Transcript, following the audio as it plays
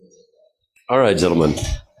All right, gentlemen.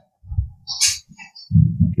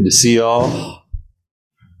 Good to see you all.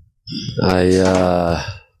 I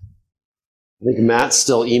think Matt's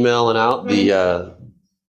still emailing out the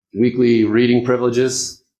weekly reading privileges.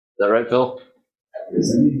 Is that right, Phil?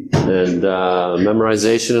 And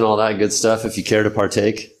memorization and all that good stuff if you care to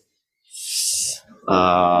partake.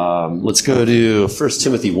 Let's go to 1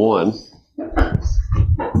 Timothy 1.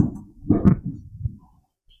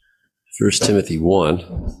 1 Timothy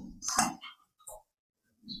 1.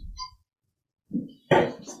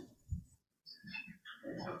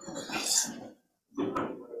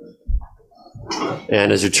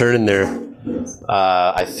 And as you're turning there,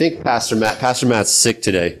 I think Pastor Matt's sick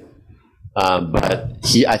today. But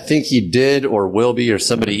I think he did or will be, or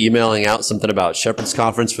somebody emailing out something about Shepherd's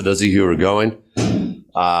Conference for those of you who are going,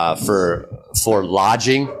 for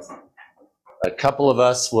lodging. A couple of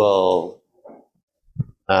us will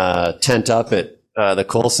tent up at the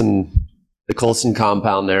Colson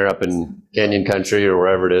compound there up in Canyon Country or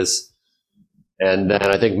wherever it is. And then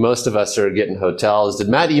I think most of us are getting hotels. Did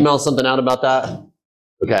Matt email something out about that?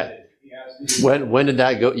 Okay. When did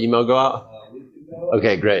that email go out?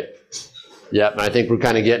 Okay, great. Yep, and I think we're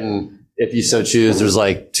kind of getting, if you so choose, there's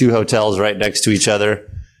like 2 hotels right next to each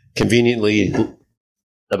other, conveniently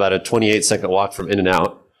about a 28-second walk from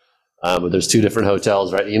In-N-Out. But there's 2 different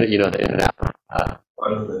hotels, right? You know the In-N-Out.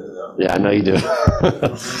 Yeah, I know you do.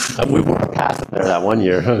 We walked past it there that one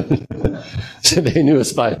year. They knew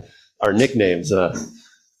us by our nicknames.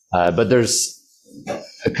 But there's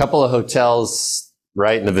a couple of hotels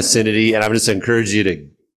right in the vicinity, and I would just encourage you to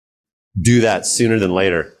do that sooner than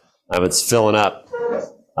later. It's filling up.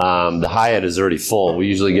 The Hyatt is already full. We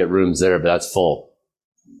usually get rooms there, but that's full.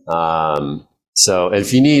 So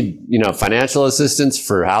if you need, financial assistance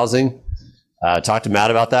for housing, talk to Matt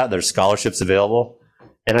about that. There's scholarships available.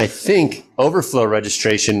 And I think overflow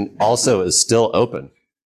registration also is still open.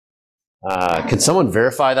 Can someone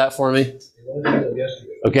verify that for me?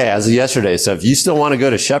 Okay, as of yesterday. So if you still want to go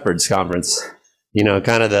to Shepherd's Conference,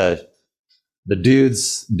 kind of the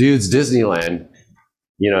dudes Disneyland,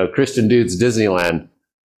 Christian dudes Disneyland,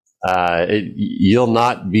 you'll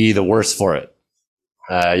not be the worse for it.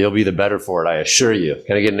 You'll be the better for it, I assure you.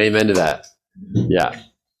 Can I get an amen to that? Yeah.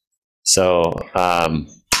 So,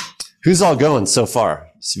 who's all going so far,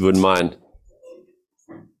 if you wouldn't mind?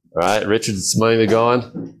 All right, Richard's maybe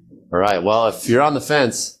going. All right, well, if you're on the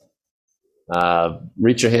fence,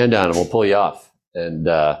 reach your hand down and we'll pull you off. And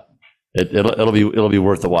it'll be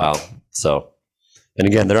worth a while. So, and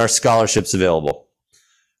again, there are scholarships available.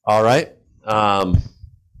 All right. There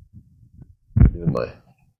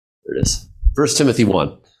it is. 1 Timothy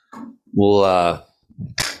 1. We'll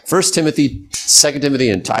 1 Timothy, 2 Timothy,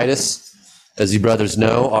 and Titus, as you brothers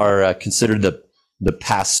know, are considered the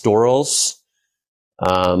pastorals.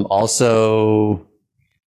 Also,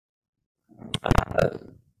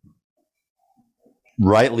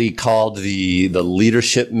 rightly called the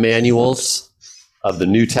leadership manuals of the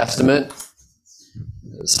New Testament.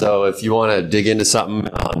 So if you want to dig into something,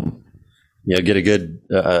 get a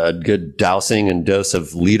good dousing and dose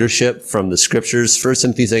of leadership from the scriptures, 1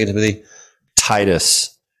 Timothy, 2 Timothy,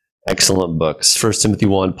 Titus, excellent books. 1 Timothy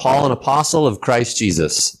 1, Paul, an apostle of Christ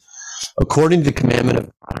Jesus, according to the commandment of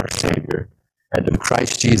God our Savior, and of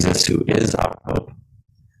Christ Jesus, who is our hope.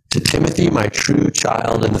 To Timothy, my true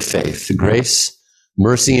child in the faith, grace,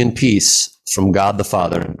 mercy, and peace from God the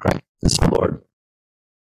Father and Christ the Lord.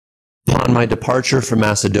 Upon my departure from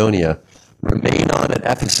Macedonia, remain on at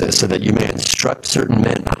Ephesus so that you may instruct certain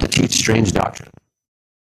men not to teach strange doctrine.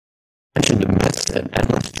 Mention to myths and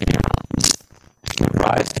endless genealogies to give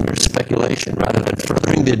rise to mere speculation rather than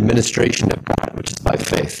furthering the administration of God, which is by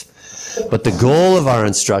faith. But the goal of our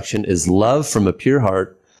instruction is love from a pure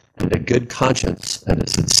heart and a good conscience and a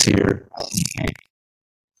sincere faith.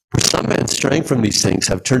 For some men straying from these things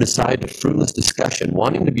have turned aside to fruitless discussion,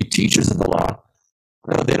 wanting to be teachers of the law.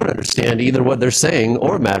 No, they don't understand either what they're saying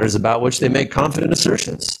or matters about which they make confident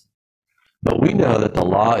assertions. But we know that the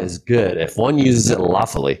law is good if one uses it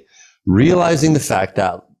lawfully, realizing the fact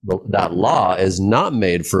that that law is not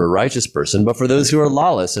made for a righteous person, but for those who are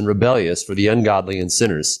lawless and rebellious, for the ungodly and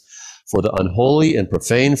sinners, for the unholy and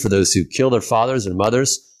profane, for those who kill their fathers and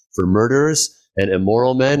mothers, for murderers and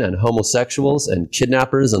immoral men and homosexuals and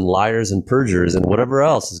kidnappers and liars and perjurers and whatever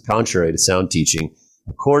else is contrary to sound teaching,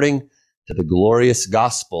 according to the glorious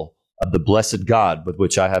gospel of the blessed God with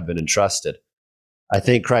which I have been entrusted. I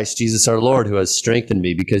thank Christ Jesus our Lord, who has strengthened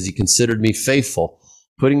me because he considered me faithful,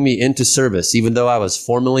 putting me into service, even though I was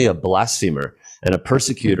formerly a blasphemer and a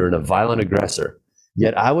persecutor and a violent aggressor.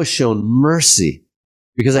 Yet I was shown mercy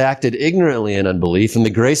because I acted ignorantly in unbelief, and the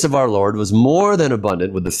grace of our Lord was more than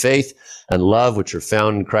abundant with the faith and love which are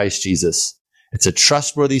found in Christ Jesus. It's a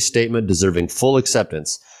trustworthy statement deserving full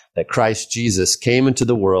acceptance that Christ Jesus came into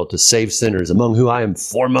the world to save sinners, among whom I am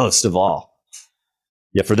foremost of all.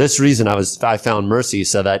 Yet for this reason I found mercy,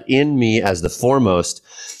 so that in me as the foremost,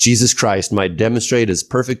 Jesus Christ might demonstrate his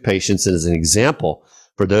perfect patience and as an example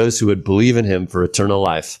for those who would believe in him for eternal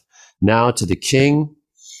life. Now to the King,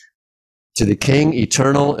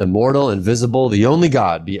 eternal, immortal, invisible, the only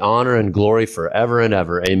God, be honor and glory forever and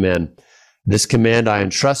ever. Amen. This command I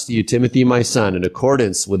entrust to you, Timothy, my son, in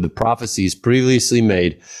accordance with the prophecies previously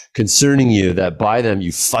made concerning you, that by them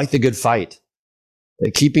you fight the good fight,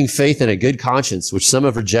 keeping faith and a good conscience, which some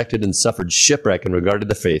have rejected and suffered shipwreck in regard to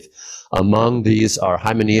the faith. Among these are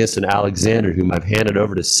Hymenaeus and Alexander, whom I've handed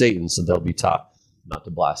over to Satan, so they'll be taught not to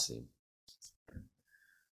blaspheme.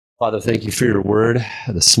 Father, thank you for your word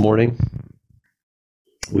this morning.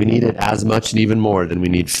 We need it as much and even more than we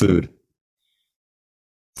need food.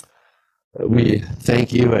 We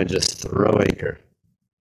thank you and just throw anchor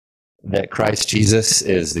that Christ Jesus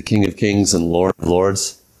is the King of Kings and Lord of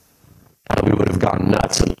Lords. We would have gone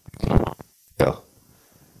nuts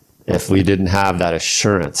if we didn't have that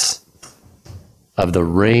assurance of the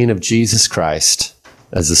reign of Jesus Christ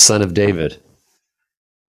as the Son of David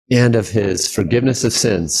and of his forgiveness of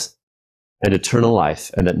sins and eternal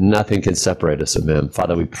life, and that nothing can separate us from him.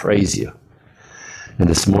 Father, we praise you. And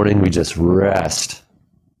this morning we just rest.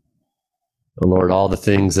 Oh Lord, all the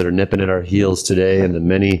things that are nipping at our heels today and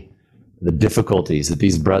the difficulties that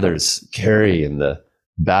these brothers carry and the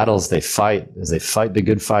battles they fight as they fight the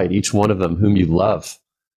good fight, each one of them whom you love.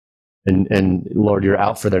 And Lord, you're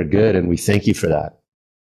out for their good, and we thank you for that.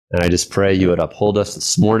 And I just pray you would uphold us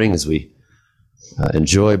this morning as we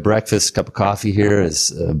enjoy breakfast, cup of coffee here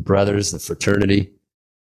as brothers, the fraternity,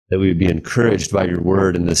 that we would be encouraged by your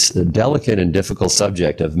word in this delicate and difficult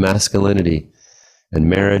subject of masculinity and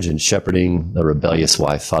marriage and shepherding the rebellious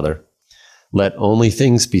wife, Father. Let only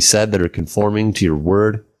things be said that are conforming to your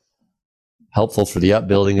word, helpful for the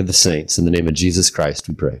upbuilding of the saints. In the name of Jesus Christ,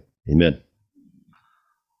 we pray. Amen.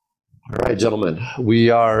 All right, gentlemen,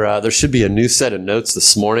 there should be a new set of notes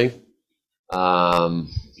this morning.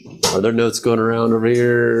 Are there notes going around over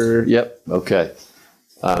here? Yep. Okay.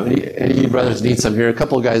 Any of you brothers need some here? A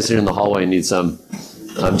couple of guys here in the hallway need some.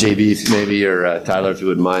 JB maybe, or Tyler, if you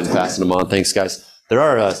wouldn't mind passing them on. Thanks, guys. There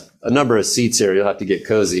are a number of seats here. You'll have to get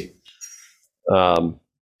cozy.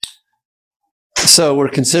 So we're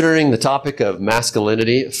considering the topic of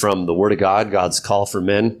masculinity from the Word of God, God's call for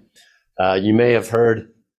men. You may have heard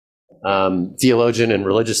theologian and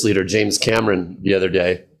religious leader James Cameron the other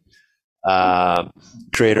day,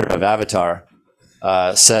 creator of Avatar,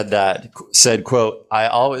 said, quote,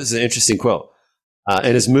 an interesting quote,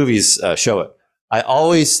 and his movies show it. I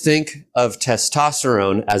always think of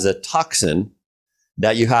testosterone as a toxin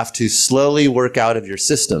that you have to slowly work out of your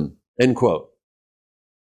system, end quote.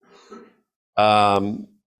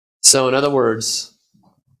 So in other words,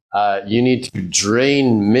 you need to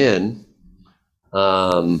drain men,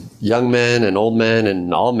 young men and old men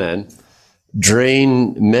and all men,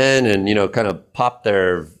 drain men and, kind of pop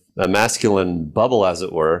their masculine bubble, as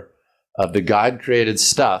it were, of the God-created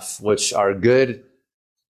stuff, which are good.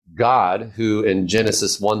 God, who in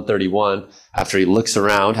Genesis 1:31, after he looks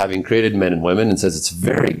around, having created men and women, and says it's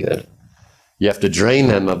very good, you have to drain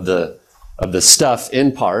them of the stuff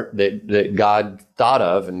in part that God thought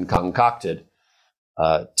of and concocted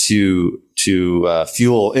to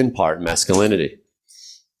fuel in part masculinity.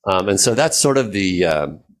 And so that's sort of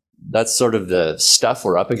the stuff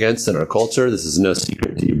we're up against in our culture. This is no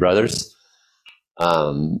secret to you, brothers.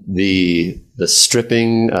 The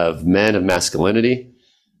stripping of men of masculinity.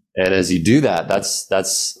 And as you do that,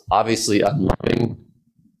 that's obviously unloving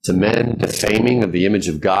to men, defaming of the image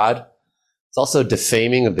of God. It's also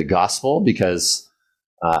defaming of the gospel because,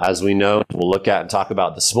 as we know, we'll look at and talk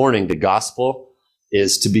about this morning, the gospel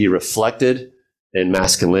is to be reflected in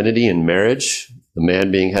masculinity and marriage, the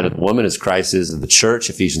man being head of the woman as Christ is of the church,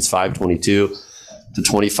 Ephesians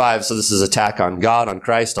 5:22-25. So this is attack on God, on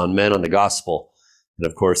Christ, on men, on the gospel. And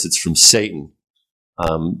of course, it's from Satan.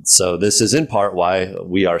 So this is in part why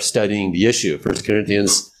we are studying the issue. 1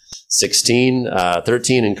 Corinthians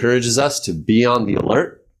 16:13 encourages us to be on the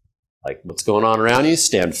alert. Like what's going on around you,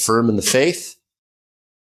 stand firm in the faith,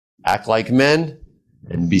 act like men,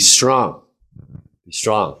 and be strong. Be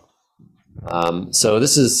strong. So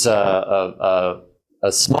this is a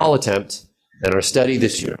small attempt in our study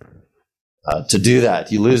this year to do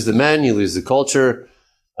that. You lose the men, you lose the culture.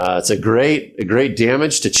 It's a great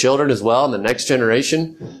damage to children as well in the next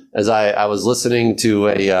generation. As I was listening to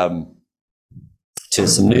to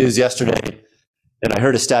some news yesterday, and I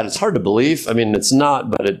heard a stat. It's hard to believe. I mean, it's not,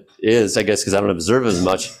 but it is, I guess, because I don't observe as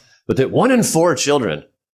much. But that 1 in 4 children,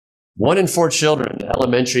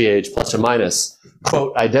 elementary age, plus or minus,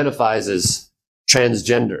 quote, identifies as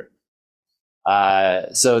transgender.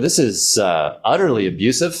 So this is utterly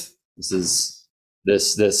abusive. This is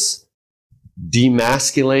this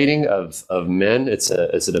demasculating of men. It's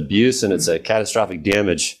an abuse, and it's a catastrophic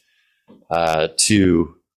damage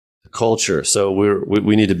to the culture. So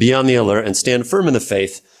we need to be on the alert and stand firm in the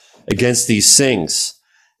faith against these things.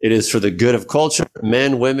 It is for the good of culture,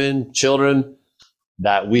 men, women, children,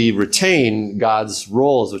 that we retain God's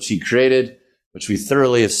roles, which he created, which we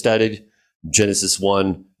thoroughly have studied, Genesis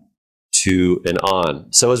 1, 2, and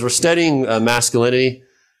on. So as we're studying masculinity,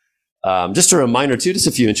 just a reminder too, just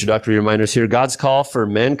a few introductory reminders here. God's call for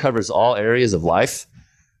men covers all areas of life.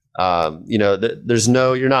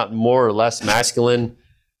 You're not more or less masculine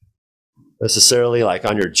necessarily like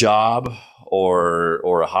on your job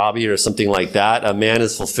or a hobby or something like that. A man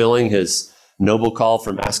is fulfilling his noble call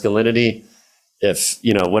for masculinity if,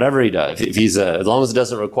 whatever he does, if he's as long as it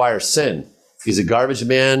doesn't require sin. If he's a garbage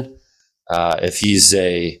man, if he's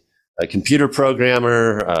a computer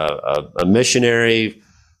programmer, a missionary,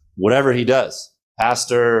 whatever he does,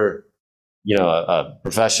 pastor, a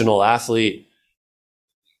professional athlete.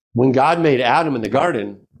 When God made Adam in the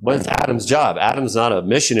garden, what's Adam's job? Adam's not a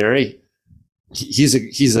missionary. He's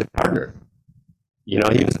a gardener. He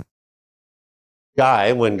was a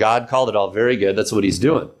guy. When God called it all very good, that's what he's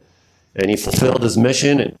doing. And he fulfilled his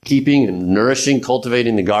mission in keeping and nourishing,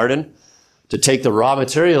 cultivating the garden to take the raw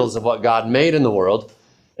materials of what God made in the world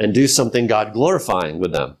and do something God glorifying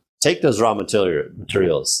with them. Take those raw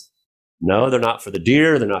materials. No, they're not for the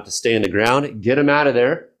deer. They're not to stay in the ground. Get them out of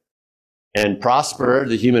there and prosper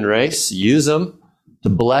the human race. Use them to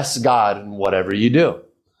bless God in whatever you do,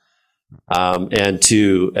 and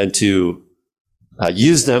to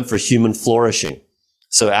use them for human flourishing.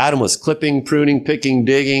 So Adam was clipping, pruning, picking,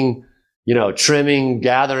 digging, trimming,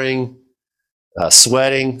 gathering,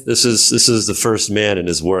 sweating. This is the first man in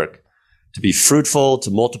his work. To be fruitful,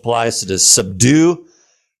 to multiply, so to subdue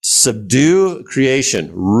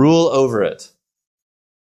creation, rule over it.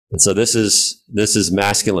 And so this is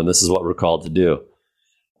masculine. This is what we're called to do.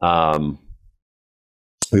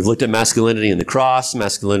 We've looked at masculinity in the cross,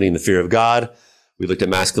 masculinity in the fear of God. We looked at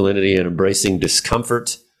masculinity in embracing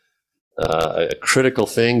discomfort, a critical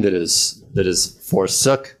thing that is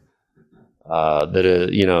forsook,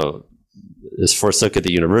 is forsook at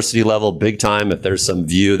the university level, big time. If there's some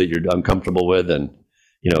view that you're uncomfortable with, and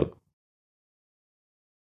and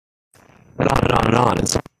on and on and on. And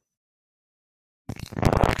so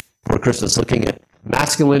for Christmas, looking at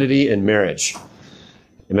masculinity and marriage.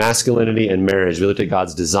 Masculinity and marriage. We looked at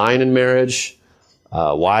God's design in marriage,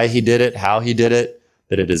 why he did it, how he did it,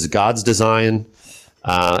 that it is God's design.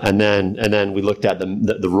 And then we looked at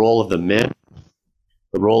the role of the men,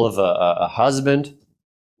 the role of a husband.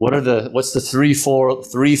 What's the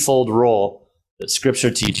threefold role that Scripture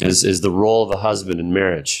teaches is the role of a husband in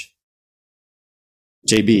marriage?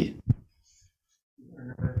 JB.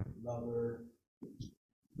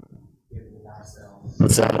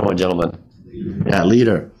 What's that other one, gentlemen? Yeah,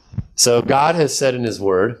 leader. So God has said in his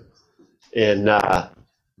word, in number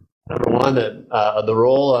one, that the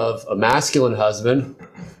role of a masculine husband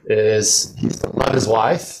is he's to love his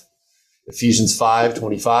wife. Ephesians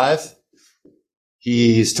 5:25.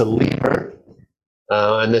 He's to lead her.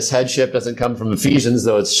 And this headship doesn't come from Ephesians,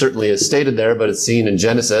 though it certainly is stated there, but it's seen in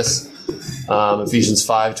Genesis, Ephesians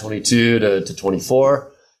 5:22 to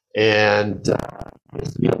 24. And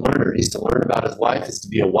he's to be a learner. He's to learn about his wife. He's to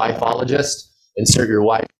be a wifelogist. Insert your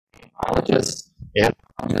wife, anthropologist,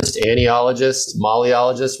 aniologist,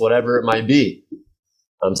 Mollyologist, whatever it might be.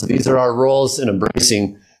 So these are our roles in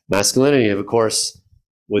embracing masculinity. Of course,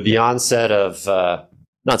 with the onset of,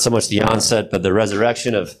 not so much the onset, but the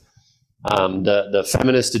resurrection of the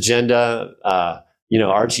feminist agenda,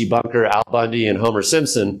 Archie Bunker, Al Bundy, and Homer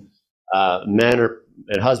Simpson, men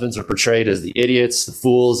and husbands are portrayed as the idiots, the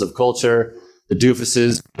fools of culture, the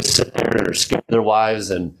doofuses who sit there and are scared of their wives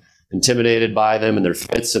and intimidated by them and their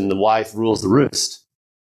fits, and the wife rules the roost.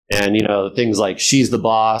 And, things like she's the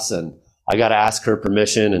boss and I got to ask her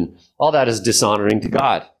permission, and all that is dishonoring to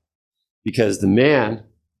God, because the man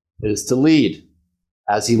is to lead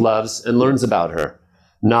as he loves and learns about her,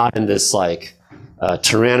 not in this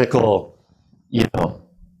tyrannical,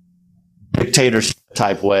 dictatorship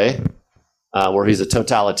type way, where he's a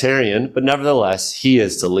totalitarian, but nevertheless, he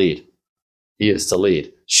is to lead. He is to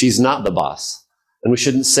lead. She's not the boss. And we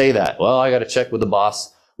shouldn't say that. Well, I got to check with the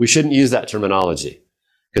boss. We shouldn't use that terminology,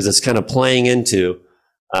 because it's kind of playing into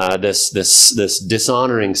this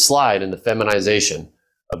dishonoring slide in the feminization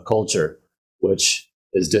of culture, which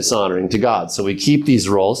is dishonoring to God. So we keep these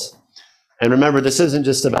roles. And remember, this isn't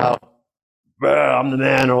just about, I'm the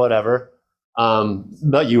man or whatever,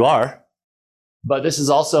 but you are. But this is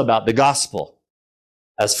also about the gospel.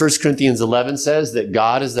 As 1 Corinthians 11 says, that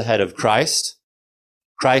God is the head of Christ.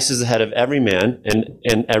 Christ is the head of every man, and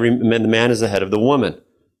the man is the head of the woman.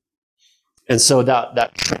 And so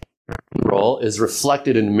that role is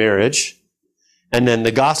reflected in marriage. And then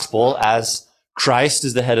the gospel, as Christ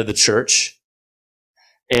is the head of the church,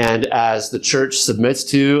 and as the church submits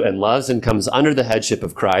to and loves and comes under the headship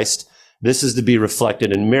of Christ, this is to be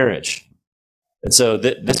reflected in marriage. And so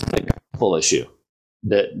this is a gospel issue,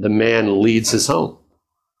 that the man leads his home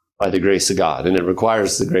by the grace of God, and it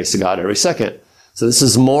requires the grace of God every second. So this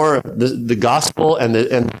is more the gospel and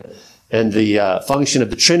the function of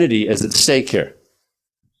the Trinity is at stake here.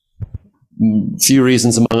 Few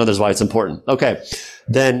reasons among others why it's important. Okay,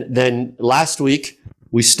 then last week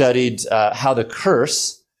we studied how the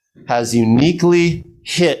curse has uniquely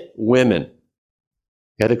hit women.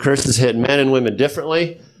 Okay, the curse has hit men and women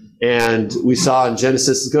differently, and we saw in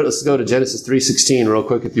Genesis. Let's go to Genesis 3:16 real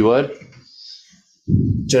quick, if you would.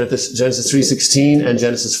 Genesis 3:16 and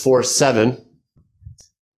Genesis 4:7.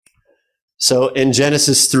 So in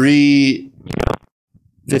Genesis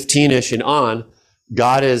 3:15-ish and on,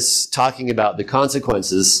 God is talking about the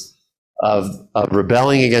consequences of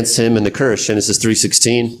rebelling against him and the curse, Genesis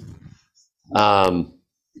 3:16.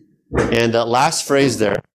 And that last phrase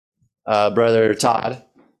there, Brother Todd,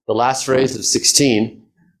 the last phrase of 16,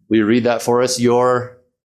 will you read that for us? Your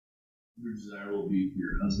desire will be for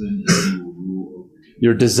your husband, and he will rule over you.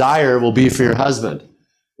 Your desire will be for your husband.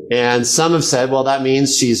 And some have said, well, that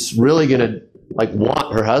means she's really going to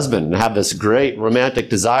want her husband and have this great romantic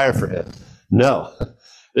desire for him. No,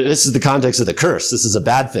 this is the context of the curse. This is a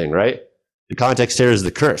bad thing, right? The context here is the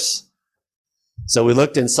curse. So we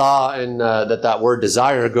looked and saw that word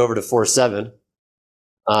desire. Go over to 4:7.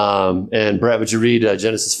 And Brett, would you read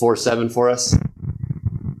Genesis 4:7 for us? If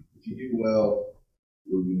you do well,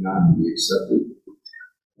 will you not be accepted?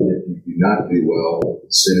 If you do not do well,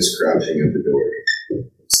 sin is crouching at the door.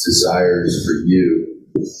 Its desires for you,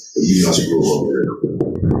 but you must rule over it.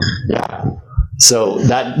 Yeah. So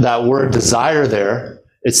that word desire there,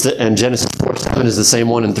 and Genesis 4:7 is the same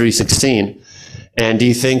one in 3:16. And do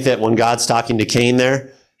you think that when God's talking to Cain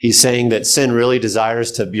there, he's saying that sin really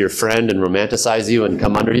desires to be your friend and romanticize you and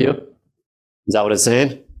come under you? Is that what it's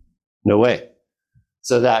saying? No way.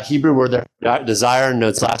 So that Hebrew word there, desire,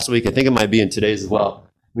 notes last week, I think it might be in today's as well,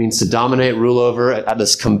 means to dominate, rule over, at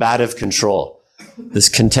this combative control. This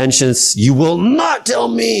contentious, you will not tell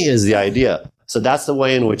me, is the idea. So that's the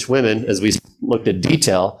way in which women, as we looked at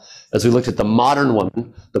detail, as we looked at the modern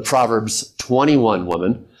woman, the Proverbs 21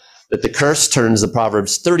 woman, that the curse turns the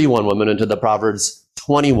Proverbs 31 woman into the Proverbs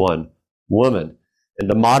 21 woman. And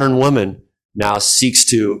the modern woman now seeks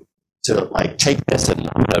to take this and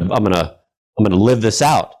I'm gonna live this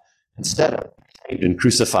out instead of and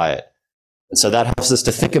crucify it. And so that helps us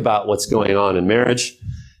to think about what's going on in marriage.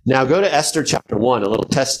 Now go to Esther chapter 1, a little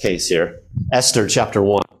test case here. Esther chapter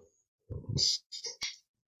 1.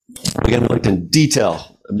 Again, we looked in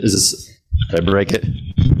detail. Did I break it?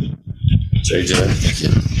 Sorry, Jen. Thank you.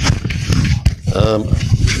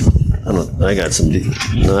 I got some.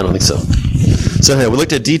 No, I don't think so. So anyway, we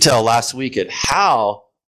looked at detail last week at how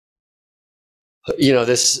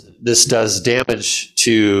this does damage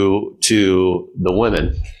to the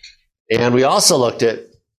women, and we also looked at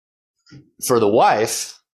for the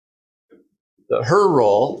wife, that her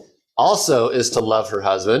role also is to love her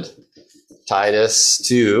husband. Titus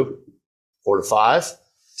 2:4-5,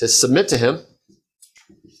 to submit to him.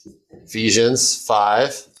 Ephesians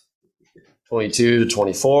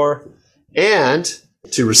 5:22-24, and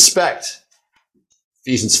to respect.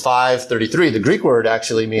 Ephesians 5:33. The Greek word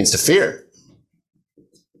actually means to fear.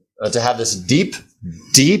 To have this deep,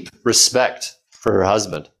 deep respect for her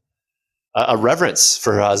husband, a reverence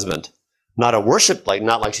for her husband, not a worship,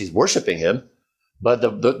 not like she's worshiping him, but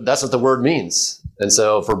that's what the word means. And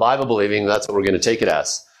so for Bible believing, that's what we're going to take it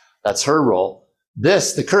as. That's her role.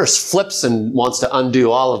 The curse flips and wants to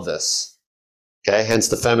undo all of this. Okay, hence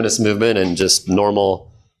the feminist movement and just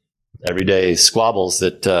normal, everyday squabbles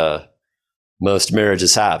that most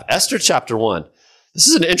marriages have. Esther chapter 1. This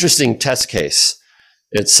is an interesting test case.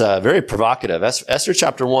 It's very provocative. Esther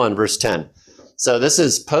chapter 1, verse 10. So this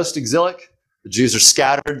is post-exilic. The Jews are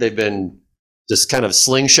scattered. They've been just kind of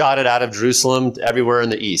slingshotted out of Jerusalem to everywhere in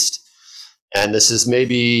the east. And this is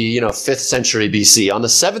maybe, 5th century BC. On the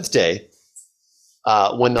seventh day,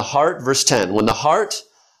 when the heart, verse 10, when the heart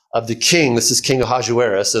of the king, this is King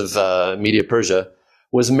Ahasuerus of Media Persia,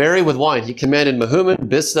 was merry with wine. He commanded Mehuman,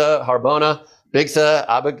 Biztha, Harbona, Bigtha,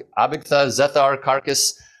 Abagtha, Zethar,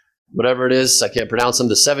 Carcass, whatever it is, I can't pronounce them,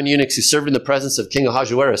 the 7 eunuchs who served in the presence of King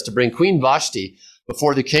Ahasuerus, to bring Queen Vashti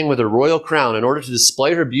before the king with her royal crown in order to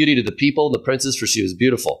display her beauty to the people and the princes, for she was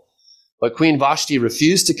beautiful. But Queen Vashti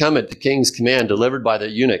refused to come at the king's command delivered by the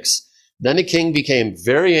eunuchs. Then the king became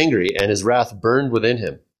very angry, and his wrath burned within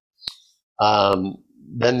him.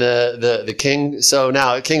 Then the king, so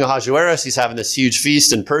now King Ahasuerus, he's having this huge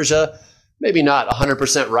feast in Persia, maybe not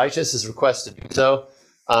 100% righteous, his request to do so.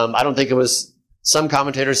 I don't think it was, some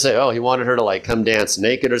commentators say, oh, he wanted her to like come dance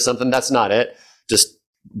naked or something. That's not it. Just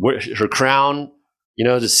her crown,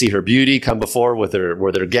 to see her beauty come before with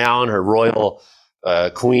her gown, her royal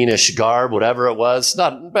queenish garb, whatever it was.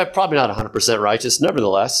 Probably not 100% righteous.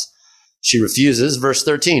 Nevertheless, she refuses. Verse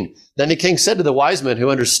 13. Then the king said to the wise men who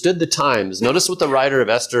understood the times, notice what the writer of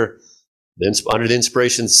Esther, under the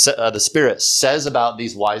inspiration of the Spirit, says about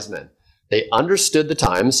these wise men. They understood the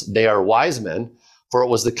times. They are wise men, for it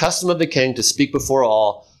was the custom of the king to speak before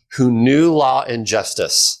all who knew law and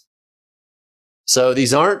justice. So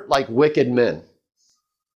these aren't like wicked men.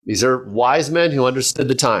 These are wise men who understood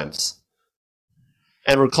the times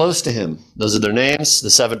and were close to him. Those are their names, the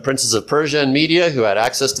 7 princes of Persia and Media who had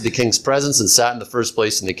access to the king's presence and sat in the first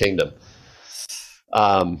place in the kingdom.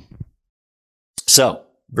 So,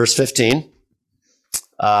 verse 15.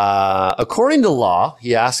 According to law,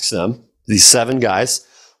 he asks them, these 7 guys,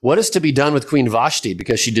 what is to be done with Queen Vashti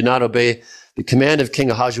because she did not obey the command of King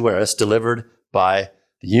Ahasuerus delivered by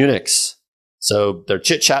the eunuchs? So they're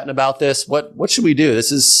chit-chatting about this. What should we do?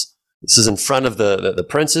 This is in front of the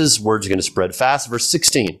princes. Word's going to spread fast. Verse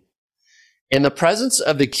 16. In the presence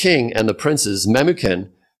of the king and the princes,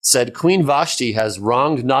 Memucan said, Queen Vashti has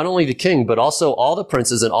wronged not only the king, but also all the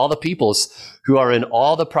princes and all the peoples who are in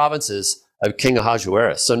all the provinces of King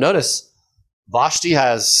Ahasuerus. So notice, Vashti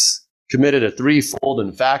has committed a threefold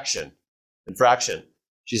infraction.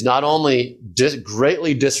 She's not only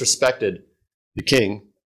greatly disrespected the king,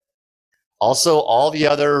 also all the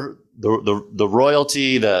other, the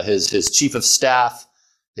royalty, his chief of staff,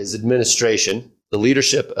 his administration, the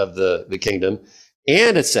leadership of the kingdom.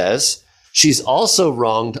 And it says she's also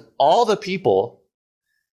wronged all the people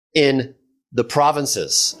in the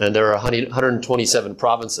provinces. And there are 127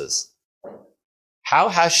 provinces. How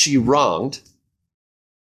has she wronged?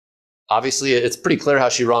 Obviously, it's pretty clear how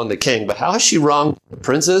she wronged the king, but how has she wronged the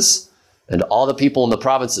princes and all the people in the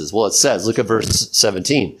provinces? Well, it says, look at verse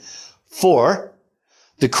 17. For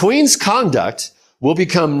the queen's conduct will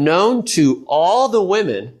become known to all the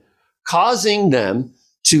women, causing them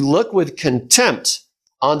to look with contempt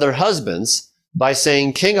on their husbands by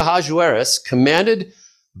saying, King Ahasuerus commanded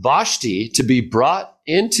Vashti to be brought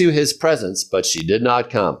into his presence, but she did not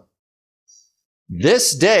come.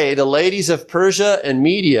 This day, the ladies of Persia and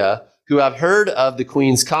Media who have heard of the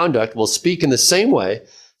queen's conduct will speak in the same way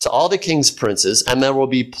to all the king's princes, and there will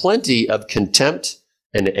be plenty of contempt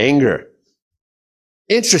and anger.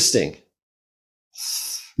 Interesting.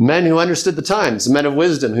 Men who understood the times, men of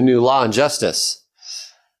wisdom who knew law and justice.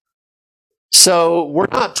 So we're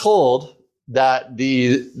not told that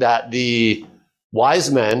the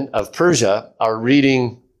wise men of Persia are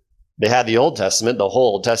reading, they had the Old Testament, the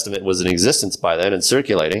whole Old Testament was in existence by then and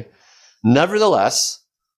circulating. Nevertheless,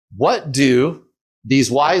 what do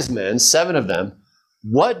these wise men, 7 of them,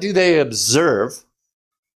 what do they observe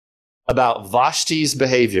about Vashti's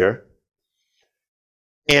behavior?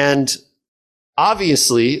 And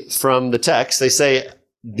obviously, from the text, they say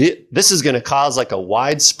this is going to cause like a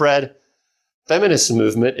widespread feminist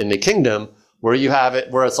movement in the kingdom where you have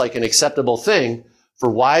it, where it's like an acceptable thing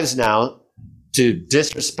for wives now to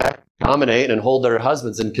disrespect, dominate, and hold their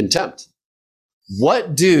husbands in contempt.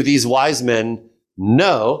 What do these wise men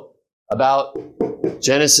know about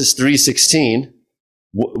Genesis 3:16?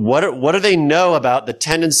 What do they know about the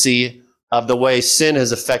tendency of the way sin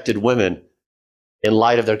has affected women in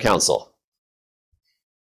light of their counsel?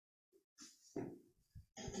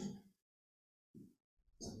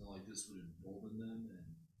 Something like this would embolden them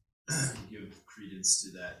and give credence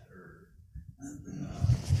to that, or kind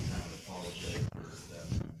of apologetic for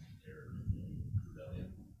their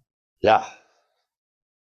rebellion. Yeah.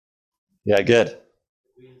 Yeah, good. The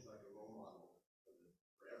queen's like a role model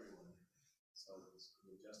for everyone, so it's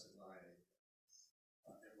justify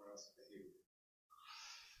everyone else's behavior.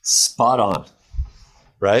 Spot on.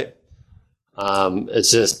 Right?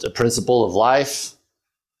 It's just a principle of life.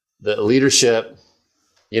 The leadership,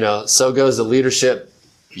 so goes the leadership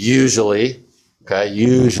usually,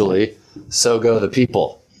 so go the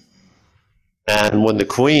people. And when the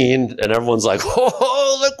queen, and everyone's like,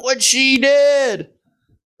 holy look what she did,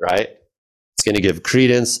 right? It's going to give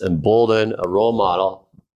credence, embolden a role model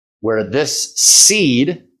where this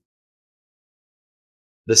seed,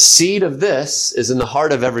 the seed of this is in the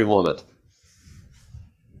heart of every woman.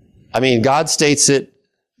 I mean, God states it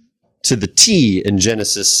to the T in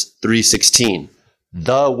Genesis 3:16.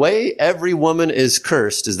 The way every woman is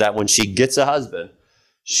cursed is that when she gets a husband,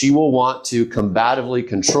 she will want to combatively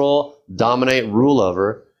control, dominate, rule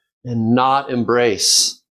over, and not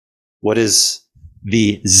embrace what is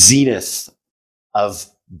the zenith of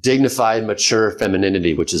dignified, mature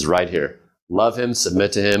femininity, which is right here. Love him,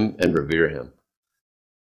 submit to him, and revere him.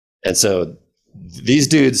 And so these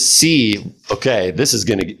dudes see, okay, this is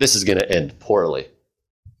gonna end poorly,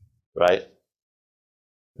 right?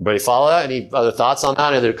 Everybody follow that? Any other thoughts on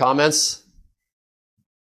that? Any other comments?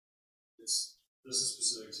 This is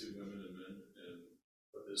specific to women and men,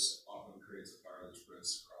 but this often creates a fire that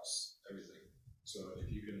spreads across everything. So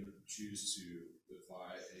if you can choose to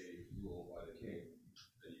defy a rule by the king,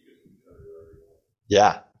 then you can do whatever you want.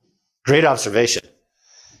 Yeah, great observation.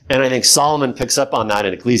 And I think Solomon picks up on that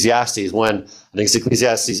in Ecclesiastes when, I think it's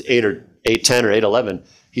Ecclesiastes 8:10 or 8:11,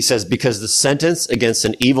 he says, because the sentence against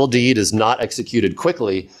an evil deed is not executed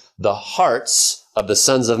quickly, the hearts of the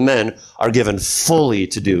sons of men are given fully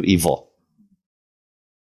to do evil.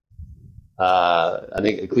 I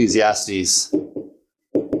think Ecclesiastes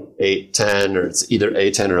 8:10, or it's either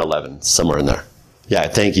 8:10 or 11, somewhere in there. Yeah,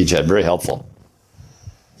 thank you, Jed. Very helpful.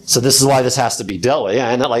 So this is why this has to be dealt with. Yeah,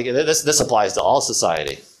 and this applies to all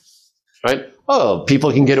society. Right? Oh,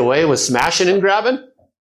 people can get away with smashing and grabbing,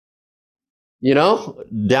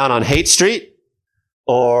 down on Haight Street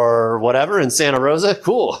or whatever in Santa Rosa.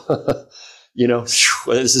 Cool.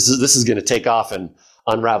 This is going to take off and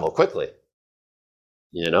unravel quickly.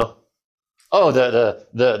 Oh,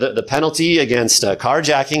 the penalty against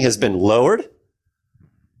carjacking has been lowered,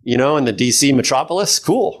 in the DC metropolis.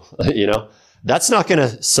 Cool. That's not going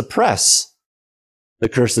to suppress the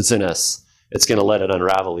curse that's in us. It's going to let it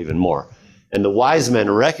unravel even more. And the wise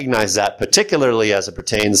men recognize that, particularly as it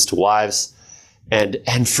pertains to wives,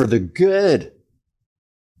 and for the good,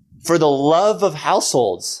 for the love of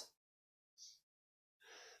households,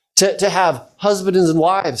 to have husbands and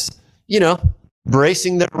wives,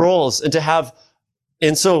 bracing their roles, and to have,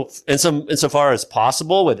 insofar as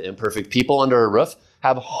possible, with imperfect people under a roof,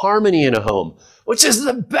 have harmony in a home, which is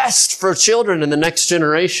the best for children in the next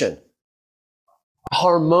generation.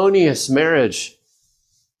 Harmonious marriage,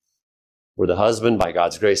 where the husband, by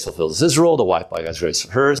God's grace, fulfills his role, the wife, by God's grace,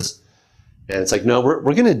 hers. And it's like, no, we're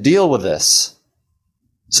going to deal with this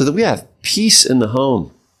so that we have peace in the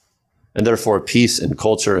home, and therefore peace in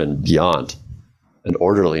culture and beyond, and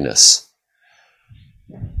orderliness.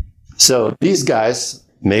 So these guys,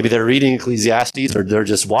 maybe they're reading Ecclesiastes or they're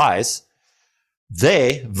just wise.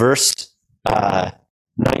 They, verse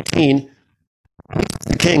 19,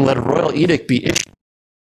 the king, let a royal edict be issued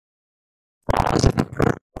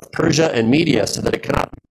of Persia and Media, so that it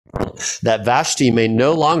cannot, that Vashti may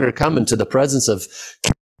no longer come into the presence of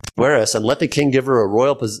Ahasuerus, and let the king give her her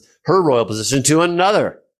royal position to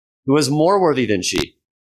another who is more worthy than she.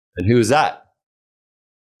 And who is that?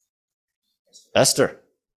 Esther,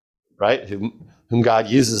 right? Whom God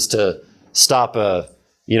uses to stop an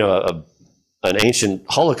ancient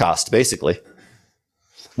Holocaust, basically.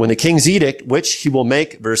 When the king's edict, which he will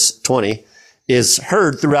make, verse 20, is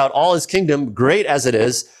heard throughout all his kingdom, great as it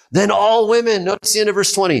is, then all women, notice the end of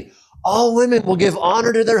verse 20, all women will give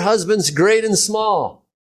honor to their husbands, great and small.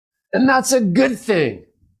 And that's a good thing.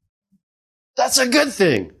 That's a good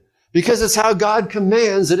thing, because it's how God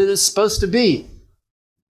commands that it is supposed to be.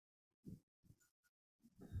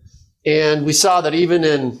 And we saw that even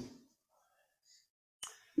in,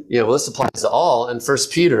 this applies to all, in 1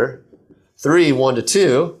 Peter 3,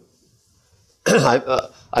 1-2,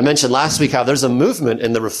 I mentioned last week how there's a movement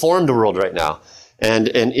in the Reformed world right now, and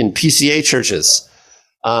in PCA churches.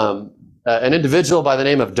 An individual by the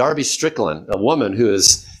name of Darby Strickland, a woman who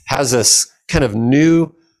has this kind of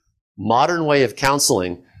new modern way of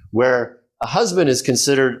counseling, where a husband is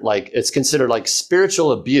considered like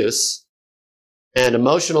spiritual abuse and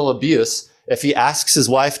emotional abuse if he asks his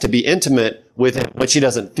wife to be intimate with him when she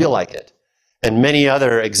doesn't feel like it, and many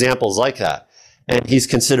other examples like that. And he's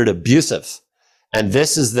considered abusive. And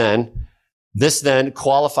this then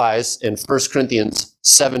qualifies in 1 Corinthians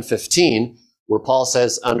 7:15, where Paul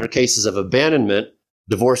says under cases of abandonment,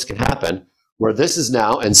 divorce can happen, where this is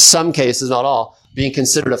now, in some cases, not all, being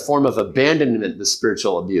considered a form of abandonment, the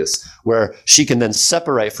spiritual abuse, where she can then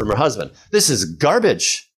separate from her husband. This is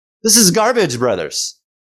garbage. This is garbage, brothers.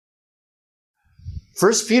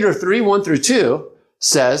 1 Peter 3, 1-2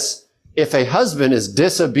 says, if a husband is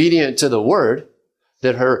disobedient to the word,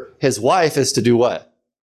 then his wife is to do what?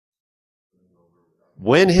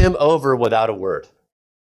 Win him over without a word.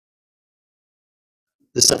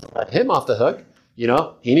 This doesn't let him off the hook.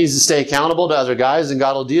 He needs to stay accountable to other guys and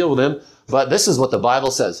God will deal with him. But this is what the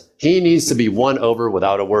Bible says. He needs to be won over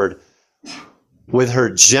without a word with her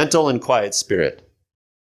gentle and quiet spirit.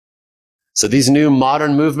 So these new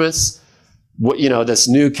modern movements, this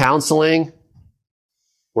new counseling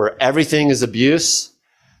where everything is abuse,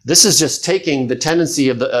 this is just taking the tendency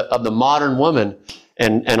of the modern woman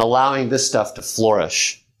and allowing this stuff to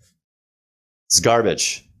flourish. It's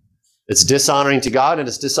garbage. It's dishonoring to God, and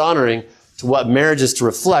it's dishonoring to what marriage is to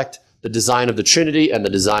reflect, the design of the Trinity and the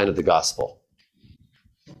design of the gospel.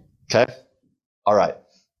 Okay? All right.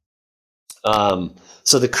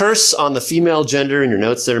 So the curse on the female gender in your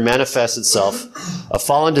notes there manifests itself a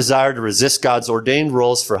fallen desire to resist God's ordained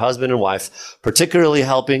roles for husband and wife, particularly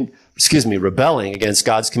rebelling against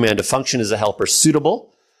God's command to function as a helper suitable.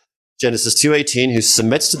 Genesis 2:18, who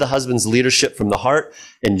submits to the husband's leadership from the heart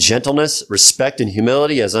in gentleness, respect, and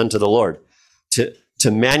humility as unto the Lord. To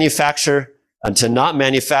manufacture a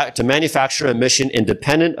mission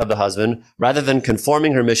independent of the husband, rather than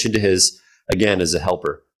conforming her mission to his, again, as a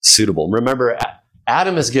helper suitable. Remember,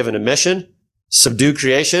 Adam is given a mission, subdue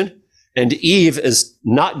creation, and Eve is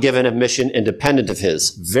not given a mission independent of his.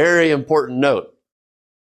 Very important note.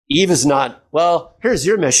 Eve is not, well, here's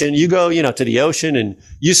your mission. You go, to the ocean and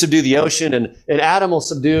you subdue the ocean and Adam will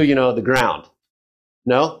subdue, the ground.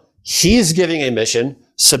 No, he's giving a mission,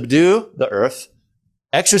 subdue the earth,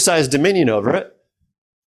 exercise dominion over it,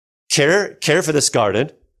 care for this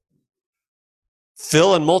garden,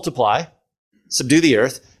 fill and multiply, subdue the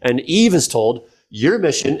earth. And Eve is told, your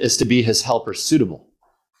mission is to be his helper suitable,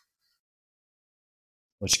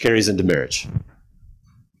 which carries into marriage.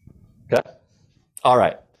 Okay? All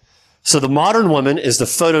right. So the modern woman is the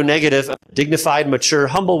photo-negative of a dignified, mature,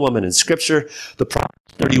 humble woman in Scripture. The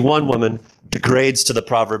Proverbs 31 woman degrades to the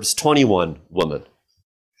Proverbs 21 woman.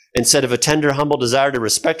 Instead of a tender, humble desire to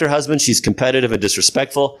respect her husband, she's competitive and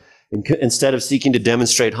disrespectful. Instead of seeking to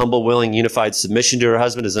demonstrate humble, willing, unified submission to her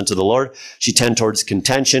husband as unto the Lord, she tends towards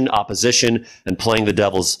contention, opposition, and playing the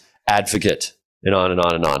devil's advocate, and on and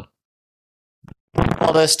on and on.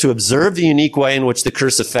 All this to observe the unique way in which the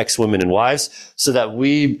curse affects women and wives, so that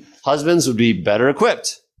we husbands would be better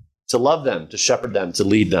equipped to love them, to shepherd them, to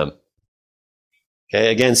lead them.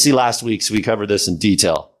 Okay, again, see last week's, we covered this in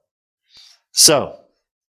detail. So,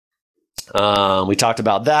 we talked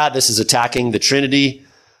about that. This is attacking the Trinity,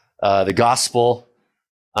 the gospel.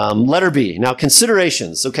 Letter B. Now,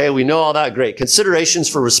 considerations. Okay, we know all that. Great. Considerations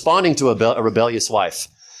for responding to a rebellious wife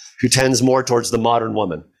who tends more towards the modern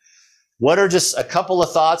woman. What are just a couple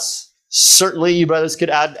of thoughts? Certainly, you brothers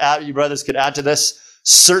could add to this.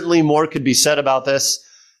 Certainly, more could be said about this.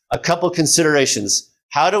 A couple considerations.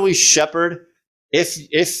 How do we shepherd if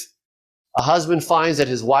a husband finds that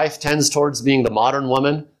his wife tends towards being the modern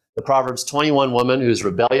woman, the Proverbs 21 woman who's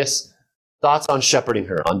rebellious? Thoughts on shepherding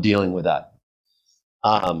her, on dealing with that.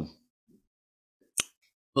 Roman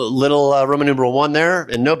numeral 1 there,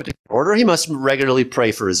 in no particular order, he must regularly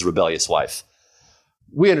pray for his rebellious wife.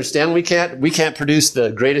 We understand we can't produce the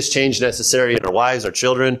greatest change necessary in our wives, our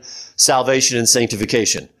children, salvation and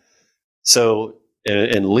sanctification. So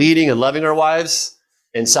in leading and loving our wives,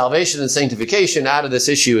 and salvation and sanctification out of this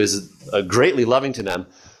issue is greatly loving to them.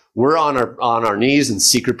 We're on our knees in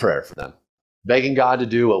secret prayer for them, begging God to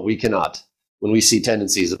do what we cannot when we see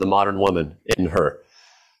tendencies of the modern woman in her.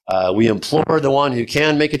 We implore the one who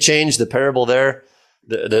can make a change. The parable there,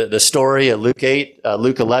 the story at Luke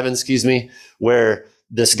 11, where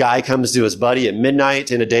this guy comes to his buddy at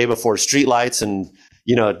midnight in a day before streetlights and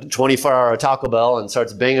 24-hour Taco Bell and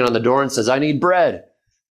starts banging on the door and says, "I need bread."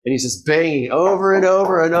 And he's just banging over and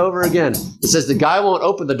over and over again. It says the guy won't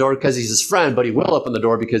open the door because he's his friend, but he will open the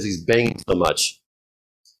door because he's banging so much.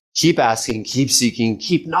 Keep asking, keep seeking,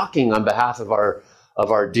 keep knocking on behalf of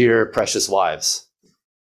our dear, precious wives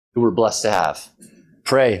who we're blessed to have.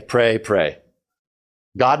 Pray, pray, pray.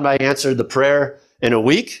 God might answer the prayer in a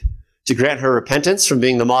week to grant her repentance from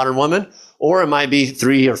being the modern woman, or it might be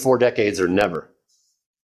 3 or 4 decades or never.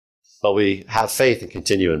 But we have faith and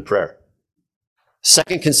continue in prayer.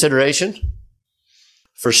 Second consideration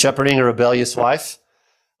for shepherding a rebellious wife,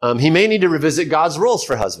 he may need to revisit God's roles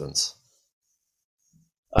for husbands.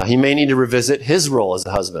 He may need to revisit his role as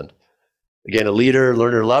a husband. Again, a leader,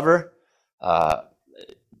 learner, lover.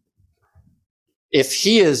 If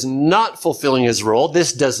he is not fulfilling his role,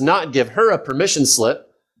 this does not give her a permission slip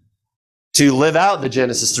to live out the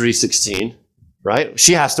Genesis 3:16, right?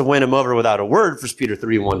 She has to win him over without a word, 1 Peter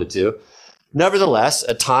 3:1-2. Nevertheless,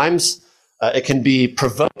 at times, it can be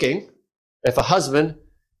provoking if a husband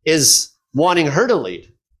is wanting her to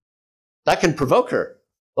lead. That can provoke her.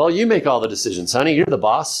 Well, you make all the decisions, honey. You're the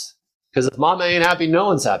boss. Because if mama ain't happy, no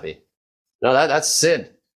one's happy. No, that's sin.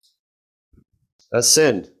 That's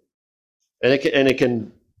sin. And it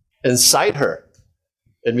can incite her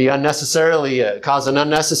and be unnecessarily, cause an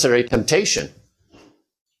unnecessary temptation.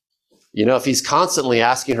 You know, if he's constantly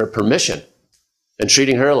asking her permission and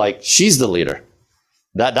treating her like she's the leader,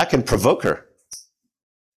 that can provoke her.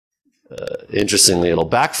 Interestingly, it'll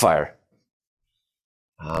backfire.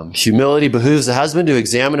 Humility behooves the husband to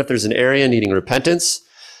examine if there's an area needing repentance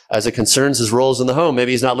as it concerns his roles in the home.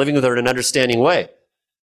 Maybe he's not living with her in an understanding way.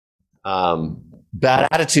 Bad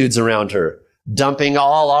attitudes around her, dumping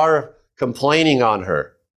all our complaining on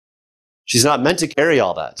her. She's not meant to carry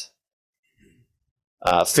all that.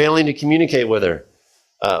 Failing to communicate with her.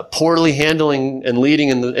 Poorly handling and leading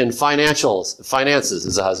in finances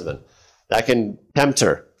as a husband. That can tempt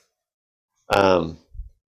her.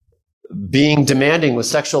 Being demanding with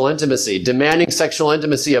sexual intimacy. Demanding sexual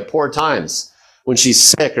intimacy at poor times when she's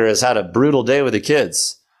sick or has had a brutal day with the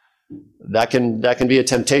kids. That can be a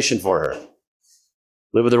temptation for her.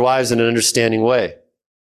 Live with their wives in an understanding way.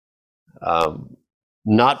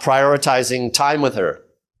 Not prioritizing time with her.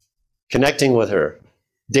 Connecting with her.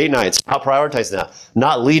 Date nights, not prioritizing that.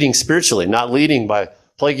 Not leading spiritually. Not leading by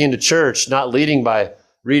plugging into church. Not leading by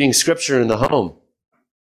reading scripture in the home.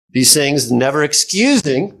 These things never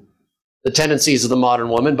excusing the tendencies of the modern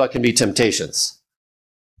woman, but can be temptations.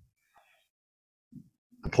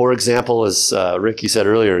 A poor example, as Rick, you said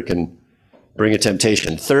earlier, can bring a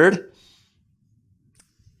temptation. Third,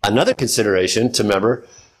 another consideration to remember,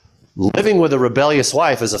 living with a rebellious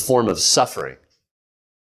wife is a form of suffering.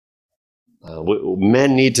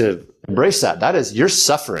 Men need to embrace that. That is, you're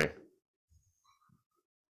suffering.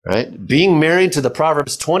 Right? Being married to the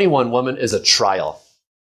Proverbs 21 woman is a trial.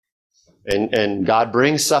 And God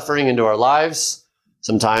brings suffering into our lives,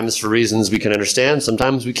 sometimes for reasons we can understand,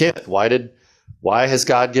 sometimes we can't. Why has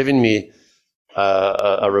God given me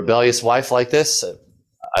a rebellious wife like this?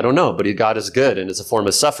 I don't know, but God is good, and it's a form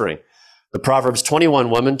of suffering. The Proverbs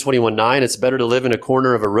 21 woman, 21:9, it's better to live in a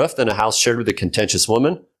corner of a roof than a house shared with a contentious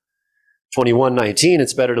woman. 21:19,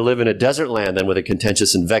 it's better to live in a desert land than with a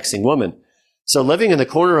contentious and vexing woman. So living in the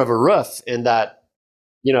corner of a roof in that,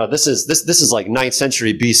 you know, this is like 9th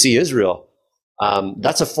century BC Israel.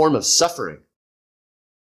 That's a form of suffering.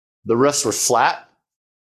 The roofs were flat,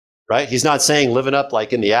 right? He's not saying living up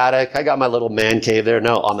like in the attic. I got my little man cave there.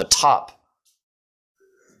 No, on the top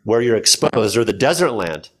where you're exposed, or the desert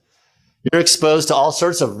land. You're exposed to all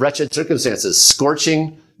sorts of wretched circumstances,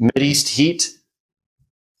 scorching Mideast heat,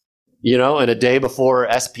 you know, in a day before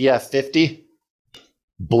SPF 50,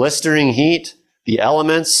 blistering heat, the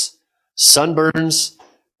elements, sunburns,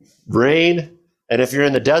 rain, and if you're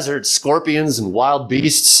in the desert, scorpions and wild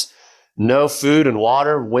beasts, no food and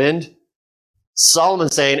water, wind.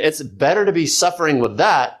 Solomon's saying it's better to be suffering with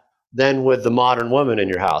that than with the modern woman in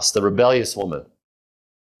your house, the rebellious woman.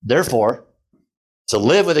 Therefore, to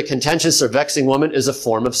live with a contentious or vexing woman is a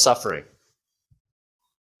form of suffering.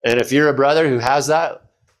 And if you're a brother who has that,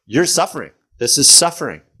 you're suffering. This is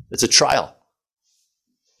suffering. It's a trial.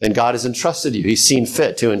 And God has entrusted you. He's seen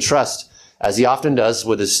fit to entrust, as he often does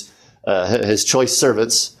with his choice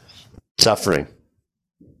servants, suffering.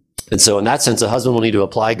 And so in that sense, a husband will need to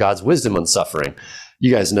apply God's wisdom on suffering.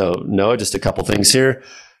 You guys know just a couple things here.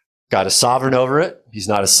 God is sovereign over it. He's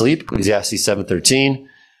not asleep. Ecclesiastes 7:13.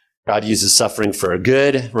 God uses suffering for our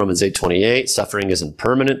good. Romans 8:28. Suffering isn't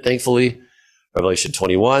permanent, thankfully. Revelation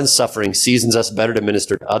 21. Suffering seasons us better to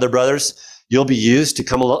minister to other brothers. You'll be used to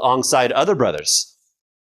come alongside other brothers.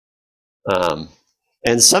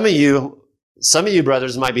 And some of you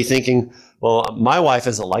brothers might be thinking, well, my wife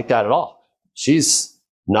isn't like that at all. She's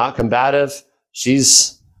not combative.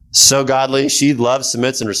 She's so godly. She loves,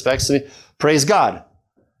 submits, and respects me. Praise God.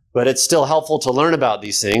 But it's still helpful to learn about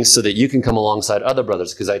these things so that you can come alongside other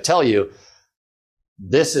brothers. Because I tell you,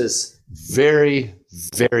 this is very,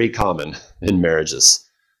 very common in marriages.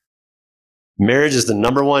 Marriage is the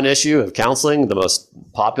number one issue of counseling, the most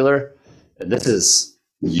popular. And this is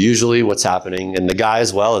usually what's happening. And the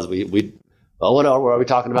guys, well, as what are we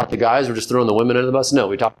talking about? The guys? We're just throwing the women under the bus? No,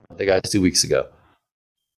 we talked about the guys 2 weeks ago.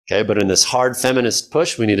 Okay, but in this hard feminist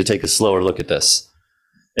push, we need to take a slower look at this.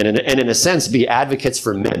 And in a sense, be advocates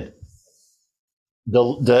for men.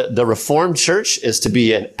 The Reformed Church is to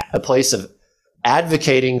be a place of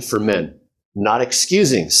advocating for men, not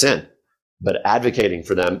excusing sin, but advocating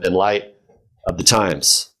for them in light of the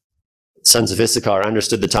times. Sons of Issachar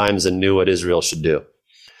understood the times and knew what Israel should do.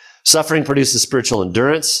 Suffering produces spiritual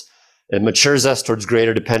endurance. It matures us towards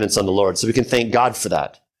greater dependence on the Lord. So we can thank God for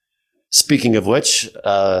that. Speaking of which,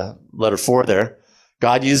 letter 4 there,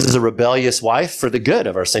 God uses a rebellious wife for the good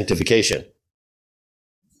of our sanctification.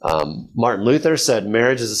 Martin Luther said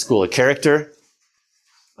marriage is a school of character.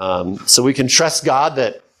 So we can trust God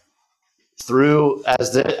that through,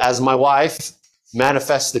 as my wife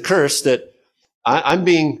manifests the curse, that I'm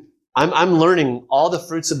learning all the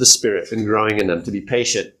fruits of the Spirit and growing in them, to be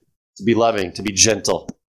patient, to be loving, to be gentle,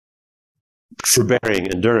 forbearing,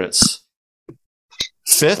 endurance.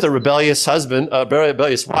 5th, a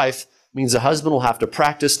rebellious wife means a husband will have to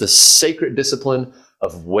practice the sacred discipline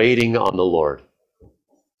of waiting on the Lord.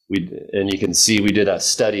 And you can see we did a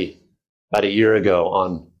study about a year ago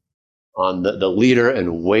on the leader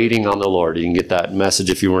and waiting on the Lord. You can get that message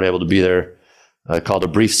if you weren't able to be there, called A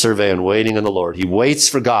Brief Survey on Waiting on the Lord. He waits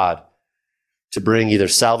for God to bring either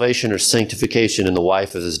salvation or sanctification in the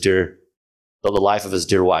life of his dear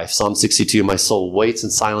wife. Psalm 62, my soul waits in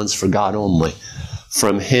silence for God only.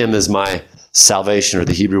 From him is my salvation, or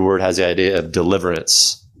the Hebrew word has the idea of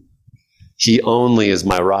deliverance. He only is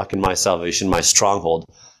my rock and my salvation, my stronghold.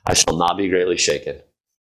 I shall not be greatly shaken.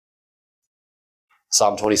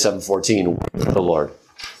 Psalm 27:14, wait for the Lord.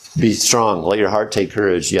 Be strong, let your heart take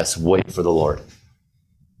courage. Yes, wait for the Lord.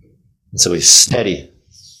 And so he's steady.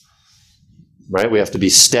 Right? We have to be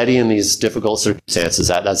steady in these difficult circumstances.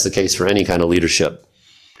 That's the case for any kind of leadership.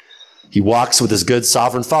 He walks with his good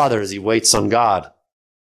sovereign Father as he waits on God.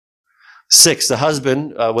 6, the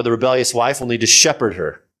husband with a rebellious wife will need to shepherd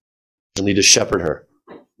her. And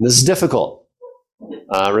this is difficult.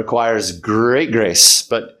 Requires great grace,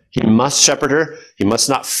 but he must shepherd her. He must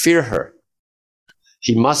not fear her.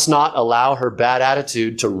 He must not allow her bad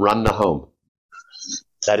attitude to run the home.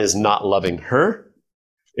 That is not loving her.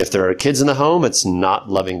 If there are kids in the home, it's not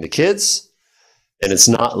loving the kids, and it's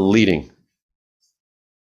not leading.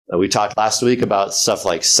 We talked last week about stuff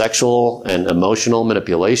like sexual and emotional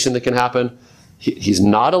manipulation that can happen. He's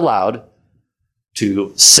not allowed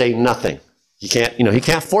to say nothing. He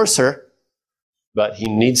can't force her, but he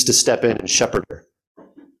needs to step in and shepherd her.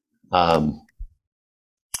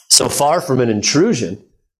 So far from an intrusion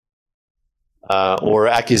or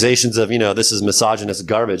accusations of, this is misogynist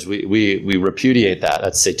garbage, we repudiate that.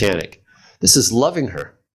 That's satanic. This is loving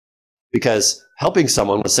her, because helping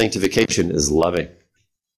someone with sanctification is loving.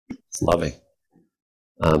 It's loving.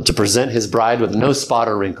 To present his bride with no spot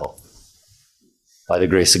or wrinkle by the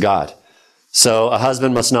grace of God. So a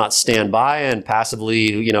husband must not stand by and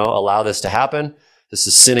passively, allow this to happen. This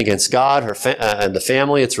is sin against God, and the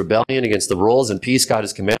family. It's rebellion against the rules and peace God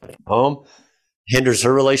has commanded from home. Hinders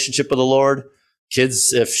her relationship with the Lord,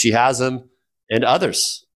 kids if she has them, and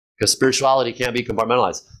others, because spirituality can't be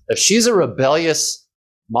compartmentalized. If she's a rebellious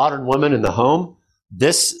modern woman in the home,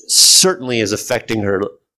 this certainly is affecting her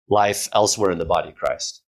life elsewhere in the body of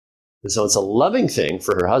Christ. And so it's a loving thing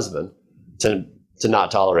for her husband to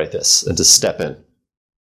not tolerate this and to step in.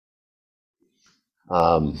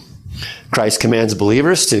 Christ commands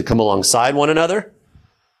believers to come alongside one another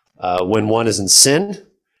when one is in sin.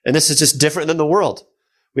 And this is just different than the world.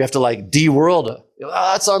 We have to de-world.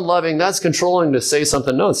 That's unloving. That's controlling to say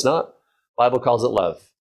something. No, it's not. The Bible calls it love.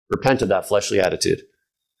 Repent of that fleshly attitude.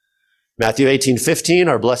 Matthew 18:15,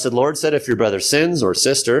 our blessed Lord said, if your brother sins or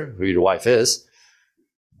sister, who your wife is,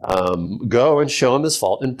 go and show him his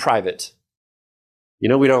fault in private. We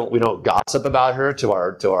don't gossip about her to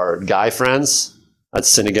our guy friends. That's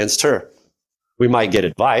sin against her. We might get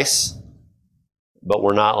advice, but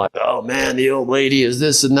we're not like, oh man, the old lady is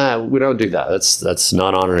this and that. We don't do that. That's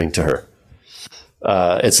not honoring to her.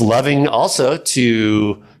 It's loving also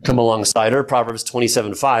to come alongside her. Proverbs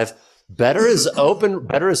 27:5. Better is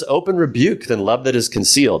open rebuke than love that is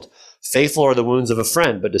concealed. Faithful are the wounds of a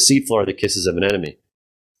friend, but deceitful are the kisses of an enemy.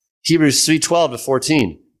 Hebrews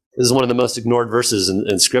 3:12-14. This is one of the most ignored verses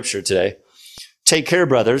in Scripture today. Take care,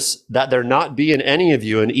 brothers, that there not be in any of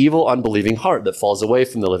you an evil, unbelieving heart that falls away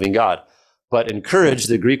from the living God. But encourage,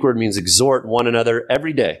 the Greek word means exhort one another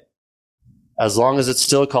every day, as long as it's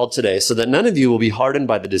still called today, so that none of you will be hardened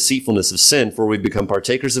by the deceitfulness of sin, for we become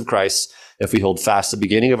partakers of Christ if we hold fast the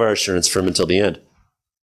beginning of our assurance firm until the end.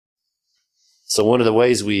 So one of the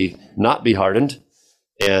ways we not be hardened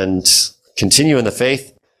and continue in the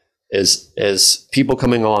faith is people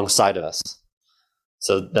coming alongside of us.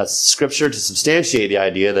 So that's Scripture to substantiate the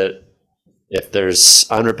idea that if there's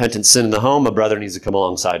unrepentant sin in the home, a brother needs to come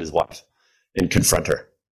alongside his wife and confront her.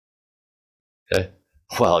 Okay?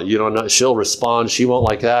 Well, you don't know, she'll respond, she won't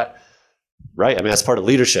like that. Right? That's part of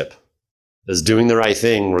leadership, is doing the right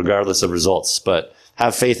thing regardless of results. But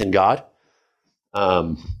have faith in God.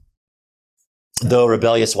 Though a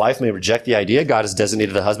rebellious wife may reject the idea, God has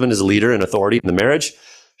designated the husband as a leader and authority in the marriage.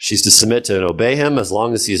 She's to submit to and obey him as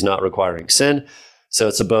long as he is not requiring sin. So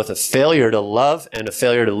it's both a failure to love and a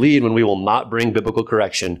failure to lead when we will not bring biblical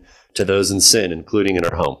correction to those in sin, including in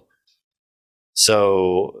our home.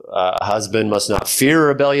 So a husband must not fear a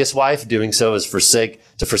rebellious wife. Doing so is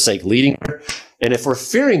to forsake leading her. And if we're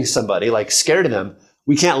fearing somebody, like scared of them,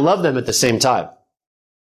 we can't love them at the same time.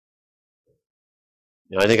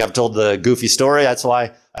 I think I've told the goofy story. That's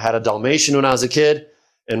why I had a Dalmatian when I was a kid.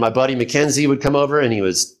 And my buddy Mackenzie would come over and he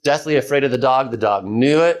was deathly afraid of the dog. The dog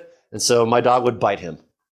knew it. And so my dog would bite him.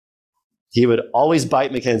 He would always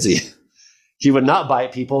bite Mackenzie. He would not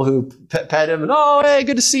bite people who pet him and, oh, hey,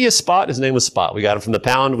 good to see you, Spot. His name was Spot. We got him from the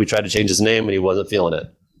pound. We tried to change his name and he wasn't feeling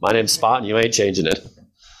it. My name's Spot and you ain't changing it.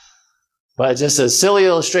 But just a silly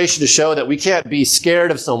illustration to show that we can't be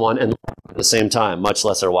scared of someone and love them at the same time, much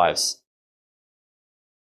less our wives.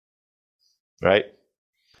 Right?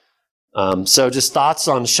 So just thoughts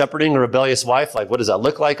on shepherding a rebellious wife. Like, what does that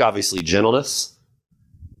look like? Obviously, gentleness.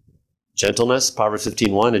 Gentleness, Proverbs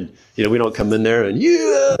 15:1. And, we don't come in there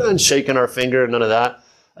and shaking our finger, none of that.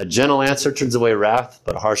 A gentle answer turns away wrath,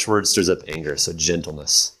 but a harsh word stirs up anger. So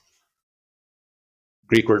gentleness.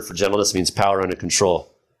 Greek word for gentleness means power under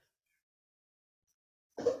control.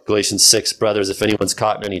 Galatians 6, brothers, if anyone's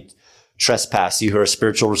caught in any trespass, you who are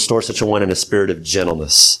spiritual, restore such a one in a spirit of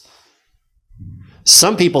gentleness.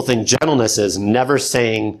 Some people think gentleness is never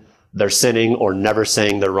saying they're sinning or never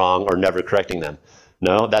saying they're wrong or never correcting them.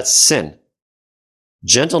 No, that's sin.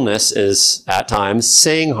 Gentleness is, at times,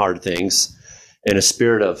 saying hard things in a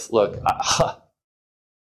spirit of, look,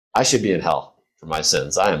 I should be in hell for my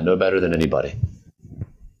sins. I am no better than anybody.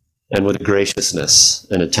 And with a graciousness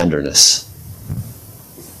and a tenderness.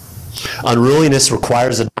 Unruliness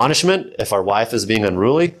requires admonishment if our wife is being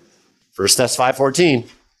unruly. 1 Thess 5:14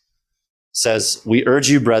 says, we urge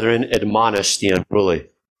you, brethren, admonish the unruly.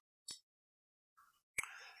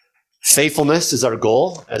 Faithfulness is our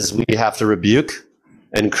goal as we have to rebuke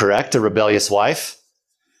and correct a rebellious wife.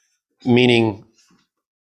 Meaning,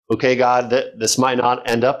 okay, God, this might not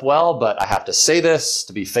end up well, but I have to say this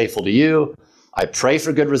to be faithful to you. I pray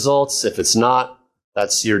for good results. If it's not,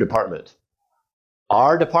 that's your department.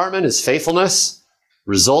 Our department is faithfulness.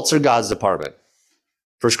 Results are God's department.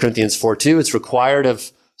 1 Corinthians 4:2, it's required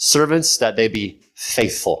of servants that they be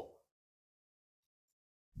faithful.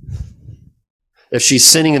 If she's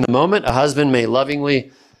sinning in the moment, a husband may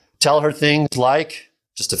lovingly tell her things like,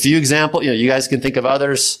 just a few examples, you guys can think of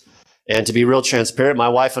others. And to be real transparent, my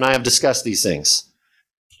wife and I have discussed these things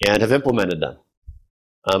and have implemented them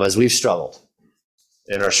as we've struggled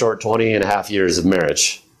in our short 20 and a half years of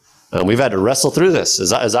marriage. We've had to wrestle through this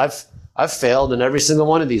as I've failed in every single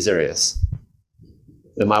one of these areas.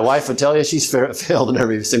 And my wife would tell you she's failed in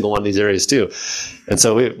every single one of these areas too. And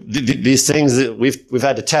so these things, we've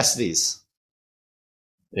had to test these.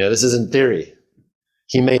 This isn't theory.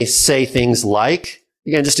 He may say things like,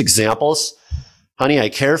 again, just examples. Honey, I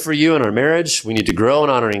care for you in our marriage. We need to grow in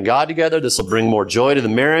honoring God together. This will bring more joy to the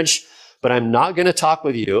marriage. But I'm not going to talk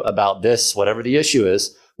with you about this, whatever the issue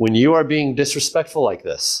is, when you are being disrespectful like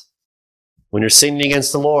this. When you're sinning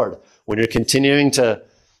against the Lord. When you're continuing to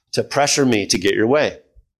pressure me to get your way.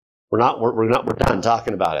 We're done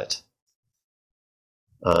talking about it.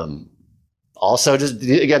 Also, just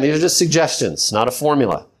again, these are just suggestions, not a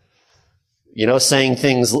formula. Saying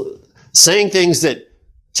things that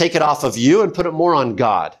take it off of you and put it more on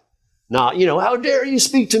God. Not, how dare you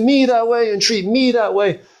speak to me that way and treat me that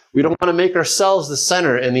way? We don't want to make ourselves the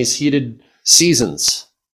center in these heated seasons.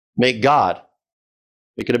 Make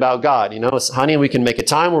it about God. Honey, we can make a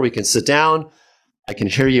time where we can sit down. I can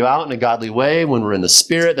hear you out in a godly way. When we're in the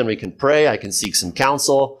Spirit, then we can pray. I can seek some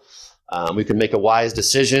counsel. We can make a wise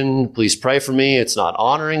decision. Please pray for me. It's not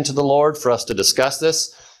honoring to the Lord for us to discuss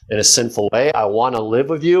this in a sinful way. I want to live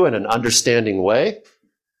with you in an understanding way.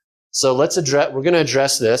 So we're going to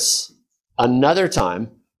address this another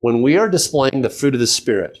time when we are displaying the fruit of the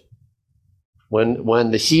Spirit,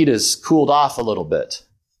 when the heat is cooled off a little bit,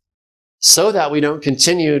 so that we don't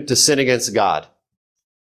continue to sin against God.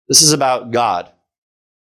 This is about God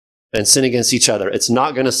and sin against each other. It's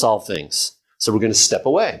not going to solve things. So we're going to step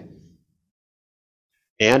away.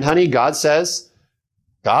 And honey, God,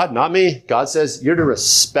 not me, God says you're to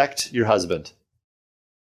respect your husband.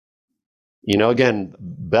 Again,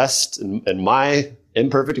 best in my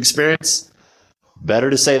imperfect experience, better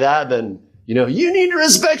to say that than, you need to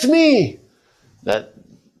respect me.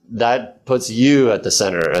 That puts you at the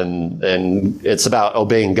center, and it's about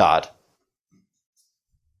obeying God.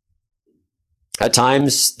 At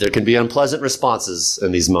times, there can be unpleasant responses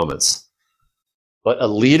in these moments. But a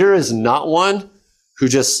leader is not one who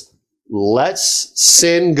just lets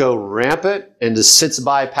sin go rampant and just sits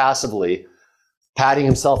by passively, patting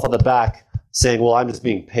himself on the back, saying, well, I'm just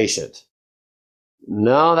being patient.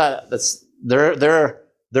 No, there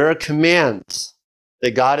are commands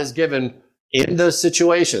that God has given in those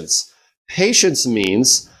situations. Patience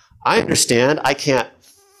means I understand I can't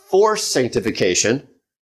force sanctification.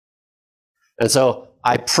 And so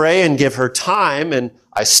I pray and give her time, and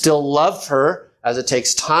I still love her as it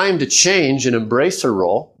takes time to change and embrace her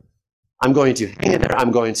role. I'm going to hang in there.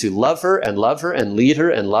 I'm going to love her and lead her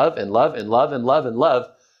and love and love and love and love and love.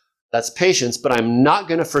 That's patience, but I'm not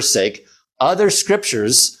going to forsake other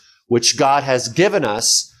scriptures which God has given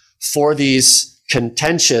us for these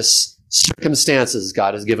contentious circumstances.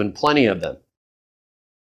 God has given plenty of them.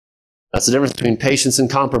 That's the difference between patience and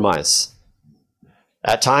compromise.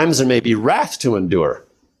 At times, there may be wrath to endure.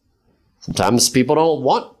 Sometimes people don't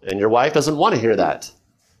want, and your wife doesn't want to hear that,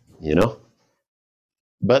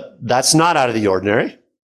 But that's not out of the ordinary.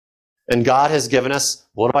 And God has given us,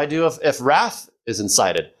 what do I do if wrath is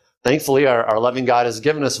incited? Thankfully, our loving God has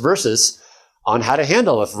given us verses on how to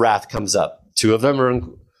handle if wrath comes up. Two of them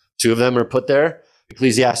are put there.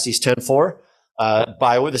 Ecclesiastes 10:4.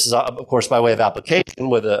 This is, of course, by way of application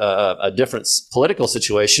with a different political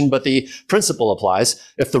situation, but the principle applies.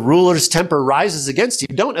 If the ruler's temper rises against you,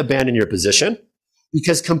 don't abandon your position,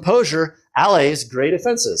 because composure allays great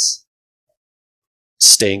offenses.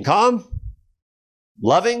 Staying calm,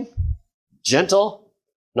 loving, gentle,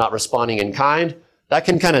 not responding in kind, that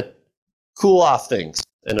can kind of cool off things.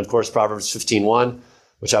 And of course, Proverbs 15:1,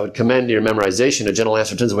 which I would commend to your memorization, a gentle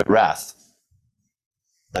answer turns away wrath.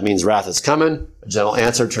 That means wrath is coming, a gentle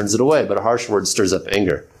answer turns it away, but a harsh word stirs up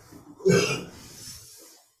anger.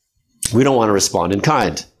 We don't want to respond in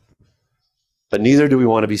kind, but neither do we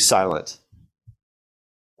want to be silent.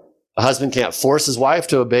 A husband can't force his wife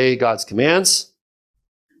to obey God's commands.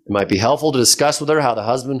 It might be helpful to discuss with her how the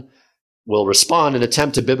husband will respond and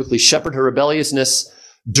attempt to biblically shepherd her rebelliousness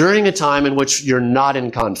during a time in which you're not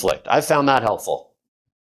in conflict. I've found that helpful.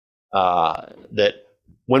 That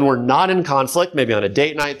when we're not in conflict, maybe on a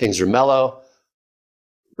date night, things are mellow.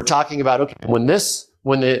 We're talking about, okay, when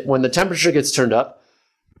the temperature gets turned up,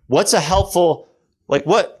 what's a helpful,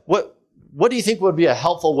 what do you think would be a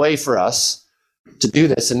helpful way for us to do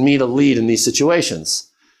this and me to lead in these situations?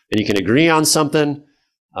 And you can agree on something.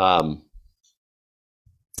 In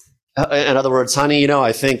other words, honey,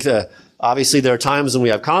 I think obviously there are times when we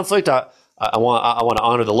have conflict. I want to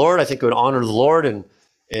honor the Lord. I think we would honor the Lord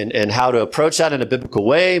and how to approach that in a biblical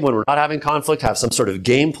way when we're not having conflict, have some sort of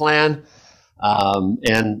game plan.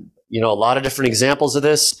 And a lot of different examples of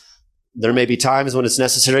this. There may be times when it's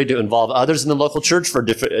necessary to involve others in the local church for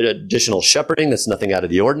additional shepherding. That's nothing out of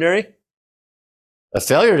the ordinary. A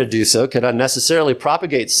failure to do so could unnecessarily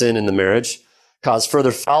propagate sin in the marriage, cause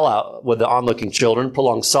further fallout with the onlooking children,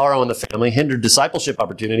 prolong sorrow in the family, hinder discipleship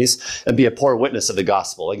opportunities, and be a poor witness of the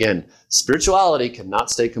gospel. Again, spirituality cannot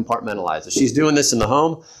stay compartmentalized. If she's doing this in the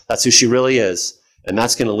home, that's who she really is. And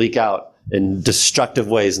that's going to leak out in destructive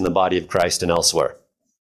ways in the body of Christ and elsewhere.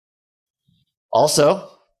 Also,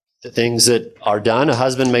 the things that are done, a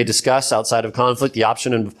husband may discuss outside of conflict the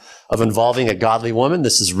option of involving a godly woman.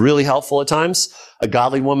 This is really helpful at times. A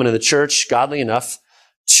godly woman in the church, godly enough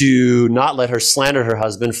to not let her slander her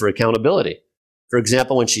husband for accountability. For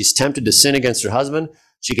example, when she's tempted to sin against her husband,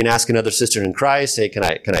 she can ask another sister in Christ, hey, can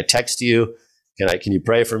I text you? Can you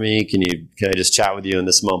pray for me? Can I just chat with you in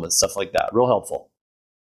this moment? Stuff like that. Real helpful.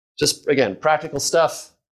 Just, again, practical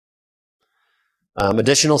stuff.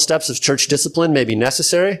 Additional steps of church discipline may be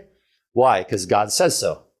necessary. Why? Because God says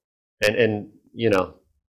so. And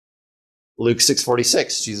Luke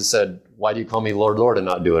 6:46, Jesus said, why do you call me Lord, Lord, and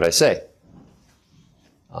not do what I say?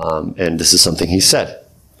 And this is something he said.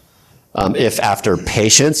 If after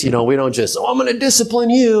patience, we don't just, I'm going to discipline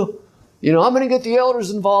you. I'm going to get the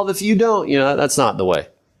elders involved if you don't. That's not the way.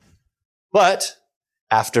 But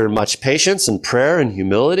after much patience and prayer and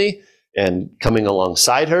humility and coming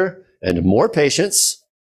alongside her and more patience,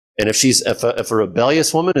 and if a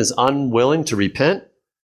rebellious woman is unwilling to repent,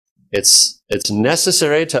 it's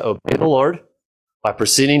necessary to obey the Lord by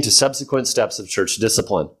proceeding to subsequent steps of church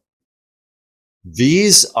discipline.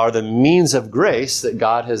 These are the means of grace that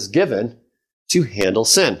God has given to handle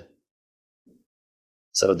sin.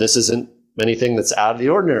 So this isn't anything that's out of the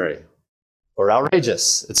ordinary or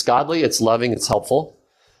outrageous. It's godly, it's loving, it's helpful.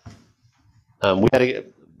 I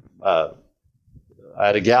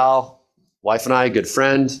had a gal, wife and I, a good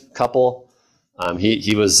friend, couple.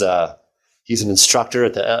 He's an instructor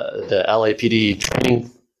at the LAPD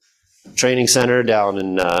training center down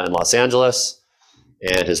in Los Angeles.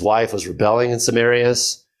 and his wife was rebelling in some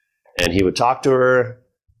areas, and he would talk to her,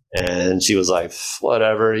 and she was like,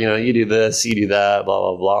 whatever, you do this, you do that, blah,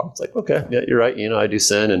 blah, blah. It's like, okay, yeah, you're right. I do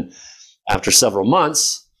sin. And after several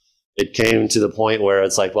months, it came to the point where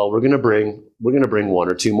it's like, well, we're going to bring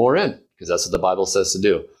one or two more in, because that's what the Bible says to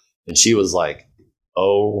do. And she was like,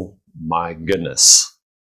 oh my goodness.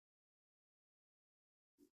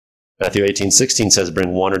 Matthew 18:16 says,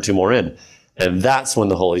 bring one or two more in. And that's when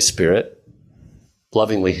the Holy Spirit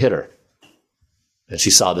lovingly hit her. And she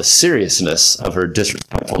saw the seriousness of her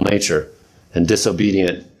disrespectful nature and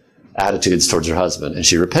disobedient attitudes towards her husband. And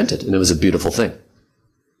she repented. And it was a beautiful thing.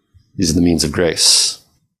 These are the means of grace.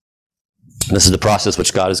 And this is the process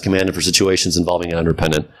which God has commanded for situations involving an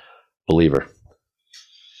unrepentant believer,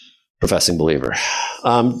 professing believer.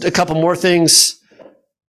 A couple more things.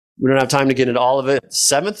 We don't have time to get into all of it.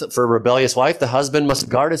 Seventh, for a rebellious wife, the husband must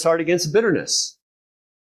guard his heart against bitterness.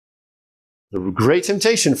 The great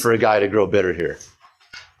temptation for a guy to grow bitter here.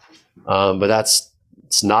 But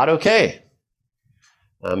it's not okay.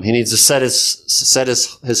 He needs to set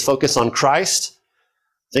his focus on Christ.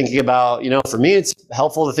 Thinking about, for me, it's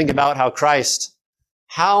helpful to think about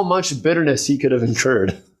how much bitterness he could have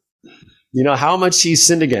incurred. How much he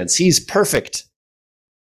sinned against. He's perfect.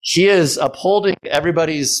 He is upholding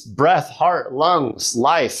everybody's breath, heart, lungs,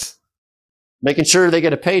 life, making sure they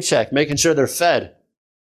get a paycheck, making sure they're fed.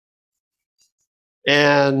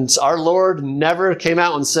 And our Lord never came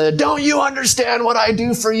out and said, don't you understand what I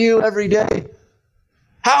do for you every day?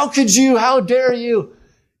 How could you? How dare you?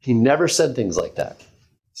 He never said things like that.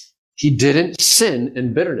 He didn't sin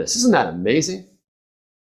in bitterness. Isn't that amazing?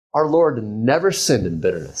 Our Lord never sinned in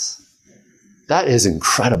bitterness. That is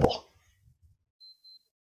incredible.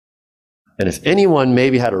 And if anyone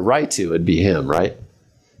maybe had a right to, it'd be him, right?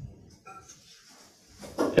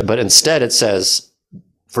 But instead it says,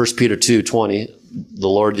 1 Peter 2:20, the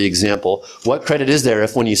Lord the example. What credit is there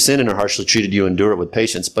if when you sin and are harshly treated, you endure it with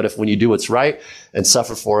patience? But if when you do what's right and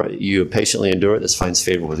suffer for it, you patiently endure it, this finds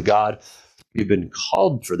favor with God. You've been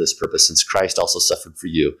called for this purpose, since Christ also suffered for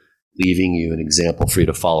you, leaving you an example for you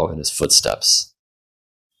to follow in his footsteps.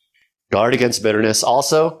 Guard against bitterness.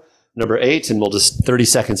 Also, number 8, and we'll just 30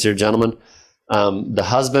 seconds here, gentlemen. The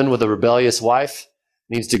husband with a rebellious wife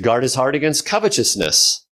needs to guard his heart against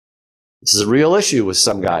covetousness. This is a real issue with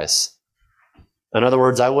some guys. In other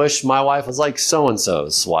words, I wish my wife was like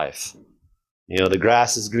so-and-so's wife. The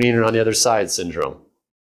grass is greener on the other side syndrome.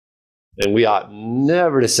 And we ought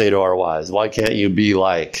never to say to our wives, why can't you be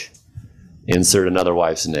like, insert another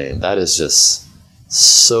wife's name? That is just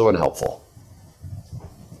so unhelpful.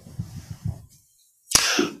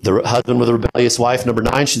 The husband with a rebellious wife, number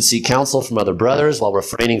 9, should seek counsel from other brothers while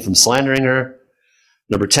refraining from slandering her.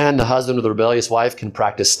 Number 10, the husband with a rebellious wife can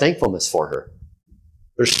practice thankfulness for her.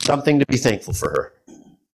 There's something to be thankful for her.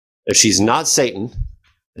 If she's not Satan,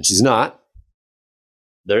 and she's not,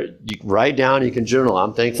 you write down, you can journal,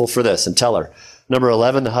 I'm thankful for this, and tell her. Number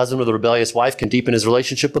 11, the husband with a rebellious wife can deepen his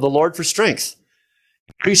relationship with the Lord for strength.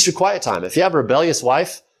 Increase your quiet time. If you have a rebellious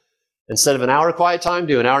wife, instead of an hour quiet time,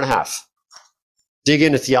 do an hour and a half. Dig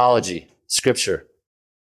into theology, scripture,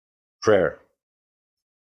 prayer.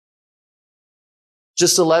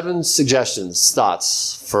 Just 11 suggestions,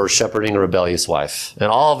 thoughts for shepherding a rebellious wife.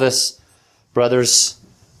 And all of this, brothers,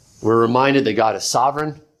 we're reminded that God is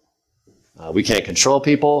sovereign. We can't control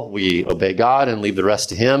people. We obey God and leave the rest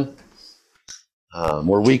to him.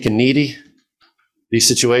 We're weak and needy. These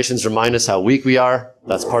situations remind us how weak we are.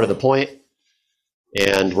 That's part of the point.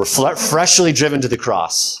 And we're freshly driven to the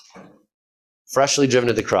cross. Freshly driven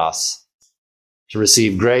to the cross to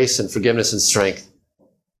receive grace and forgiveness and strength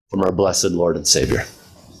from our blessed Lord and Savior.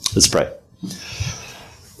 Let's pray.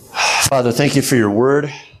 Father, thank you for your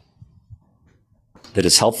word that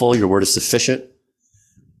is helpful. Your word is sufficient.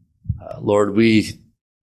 Lord, we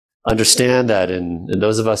understand that in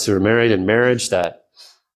those of us who are married in marriage, that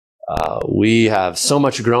we have so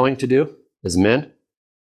much growing to do as men.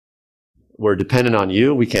 We're dependent on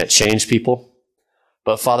you. We can't change people.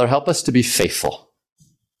 But Father, help us to be faithful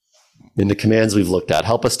in the commands we've looked at.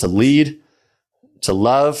 Help us to lead, to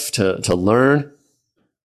love, to learn.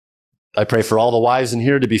 I pray for all the wives in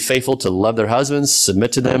here to be faithful, to love their husbands,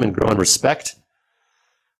 submit to them, and grow in respect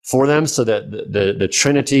for them, so that the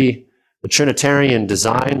Trinity, the Trinitarian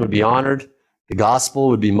design would be honored, the gospel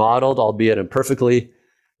would be modeled, albeit imperfectly.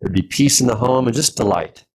 There'd be peace in the home and just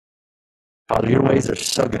delight. Father, your ways are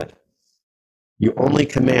so good. You only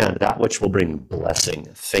command that which will bring blessing.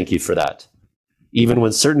 Thank you for that. Even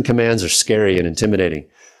when certain commands are scary and intimidating,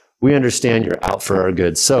 we understand you're out for our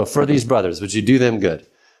good. So for these brothers, would you do them good?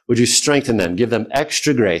 Would you strengthen them? Give them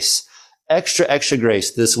extra grace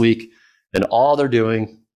this week and all they're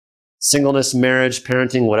doing, singleness, marriage,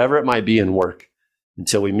 parenting, whatever it might be, in work,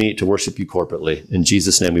 until we meet to worship you corporately. In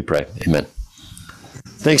Jesus' name we pray. Amen.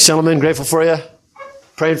 Thanks, gentlemen. Grateful for you.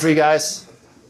 Praying for you guys.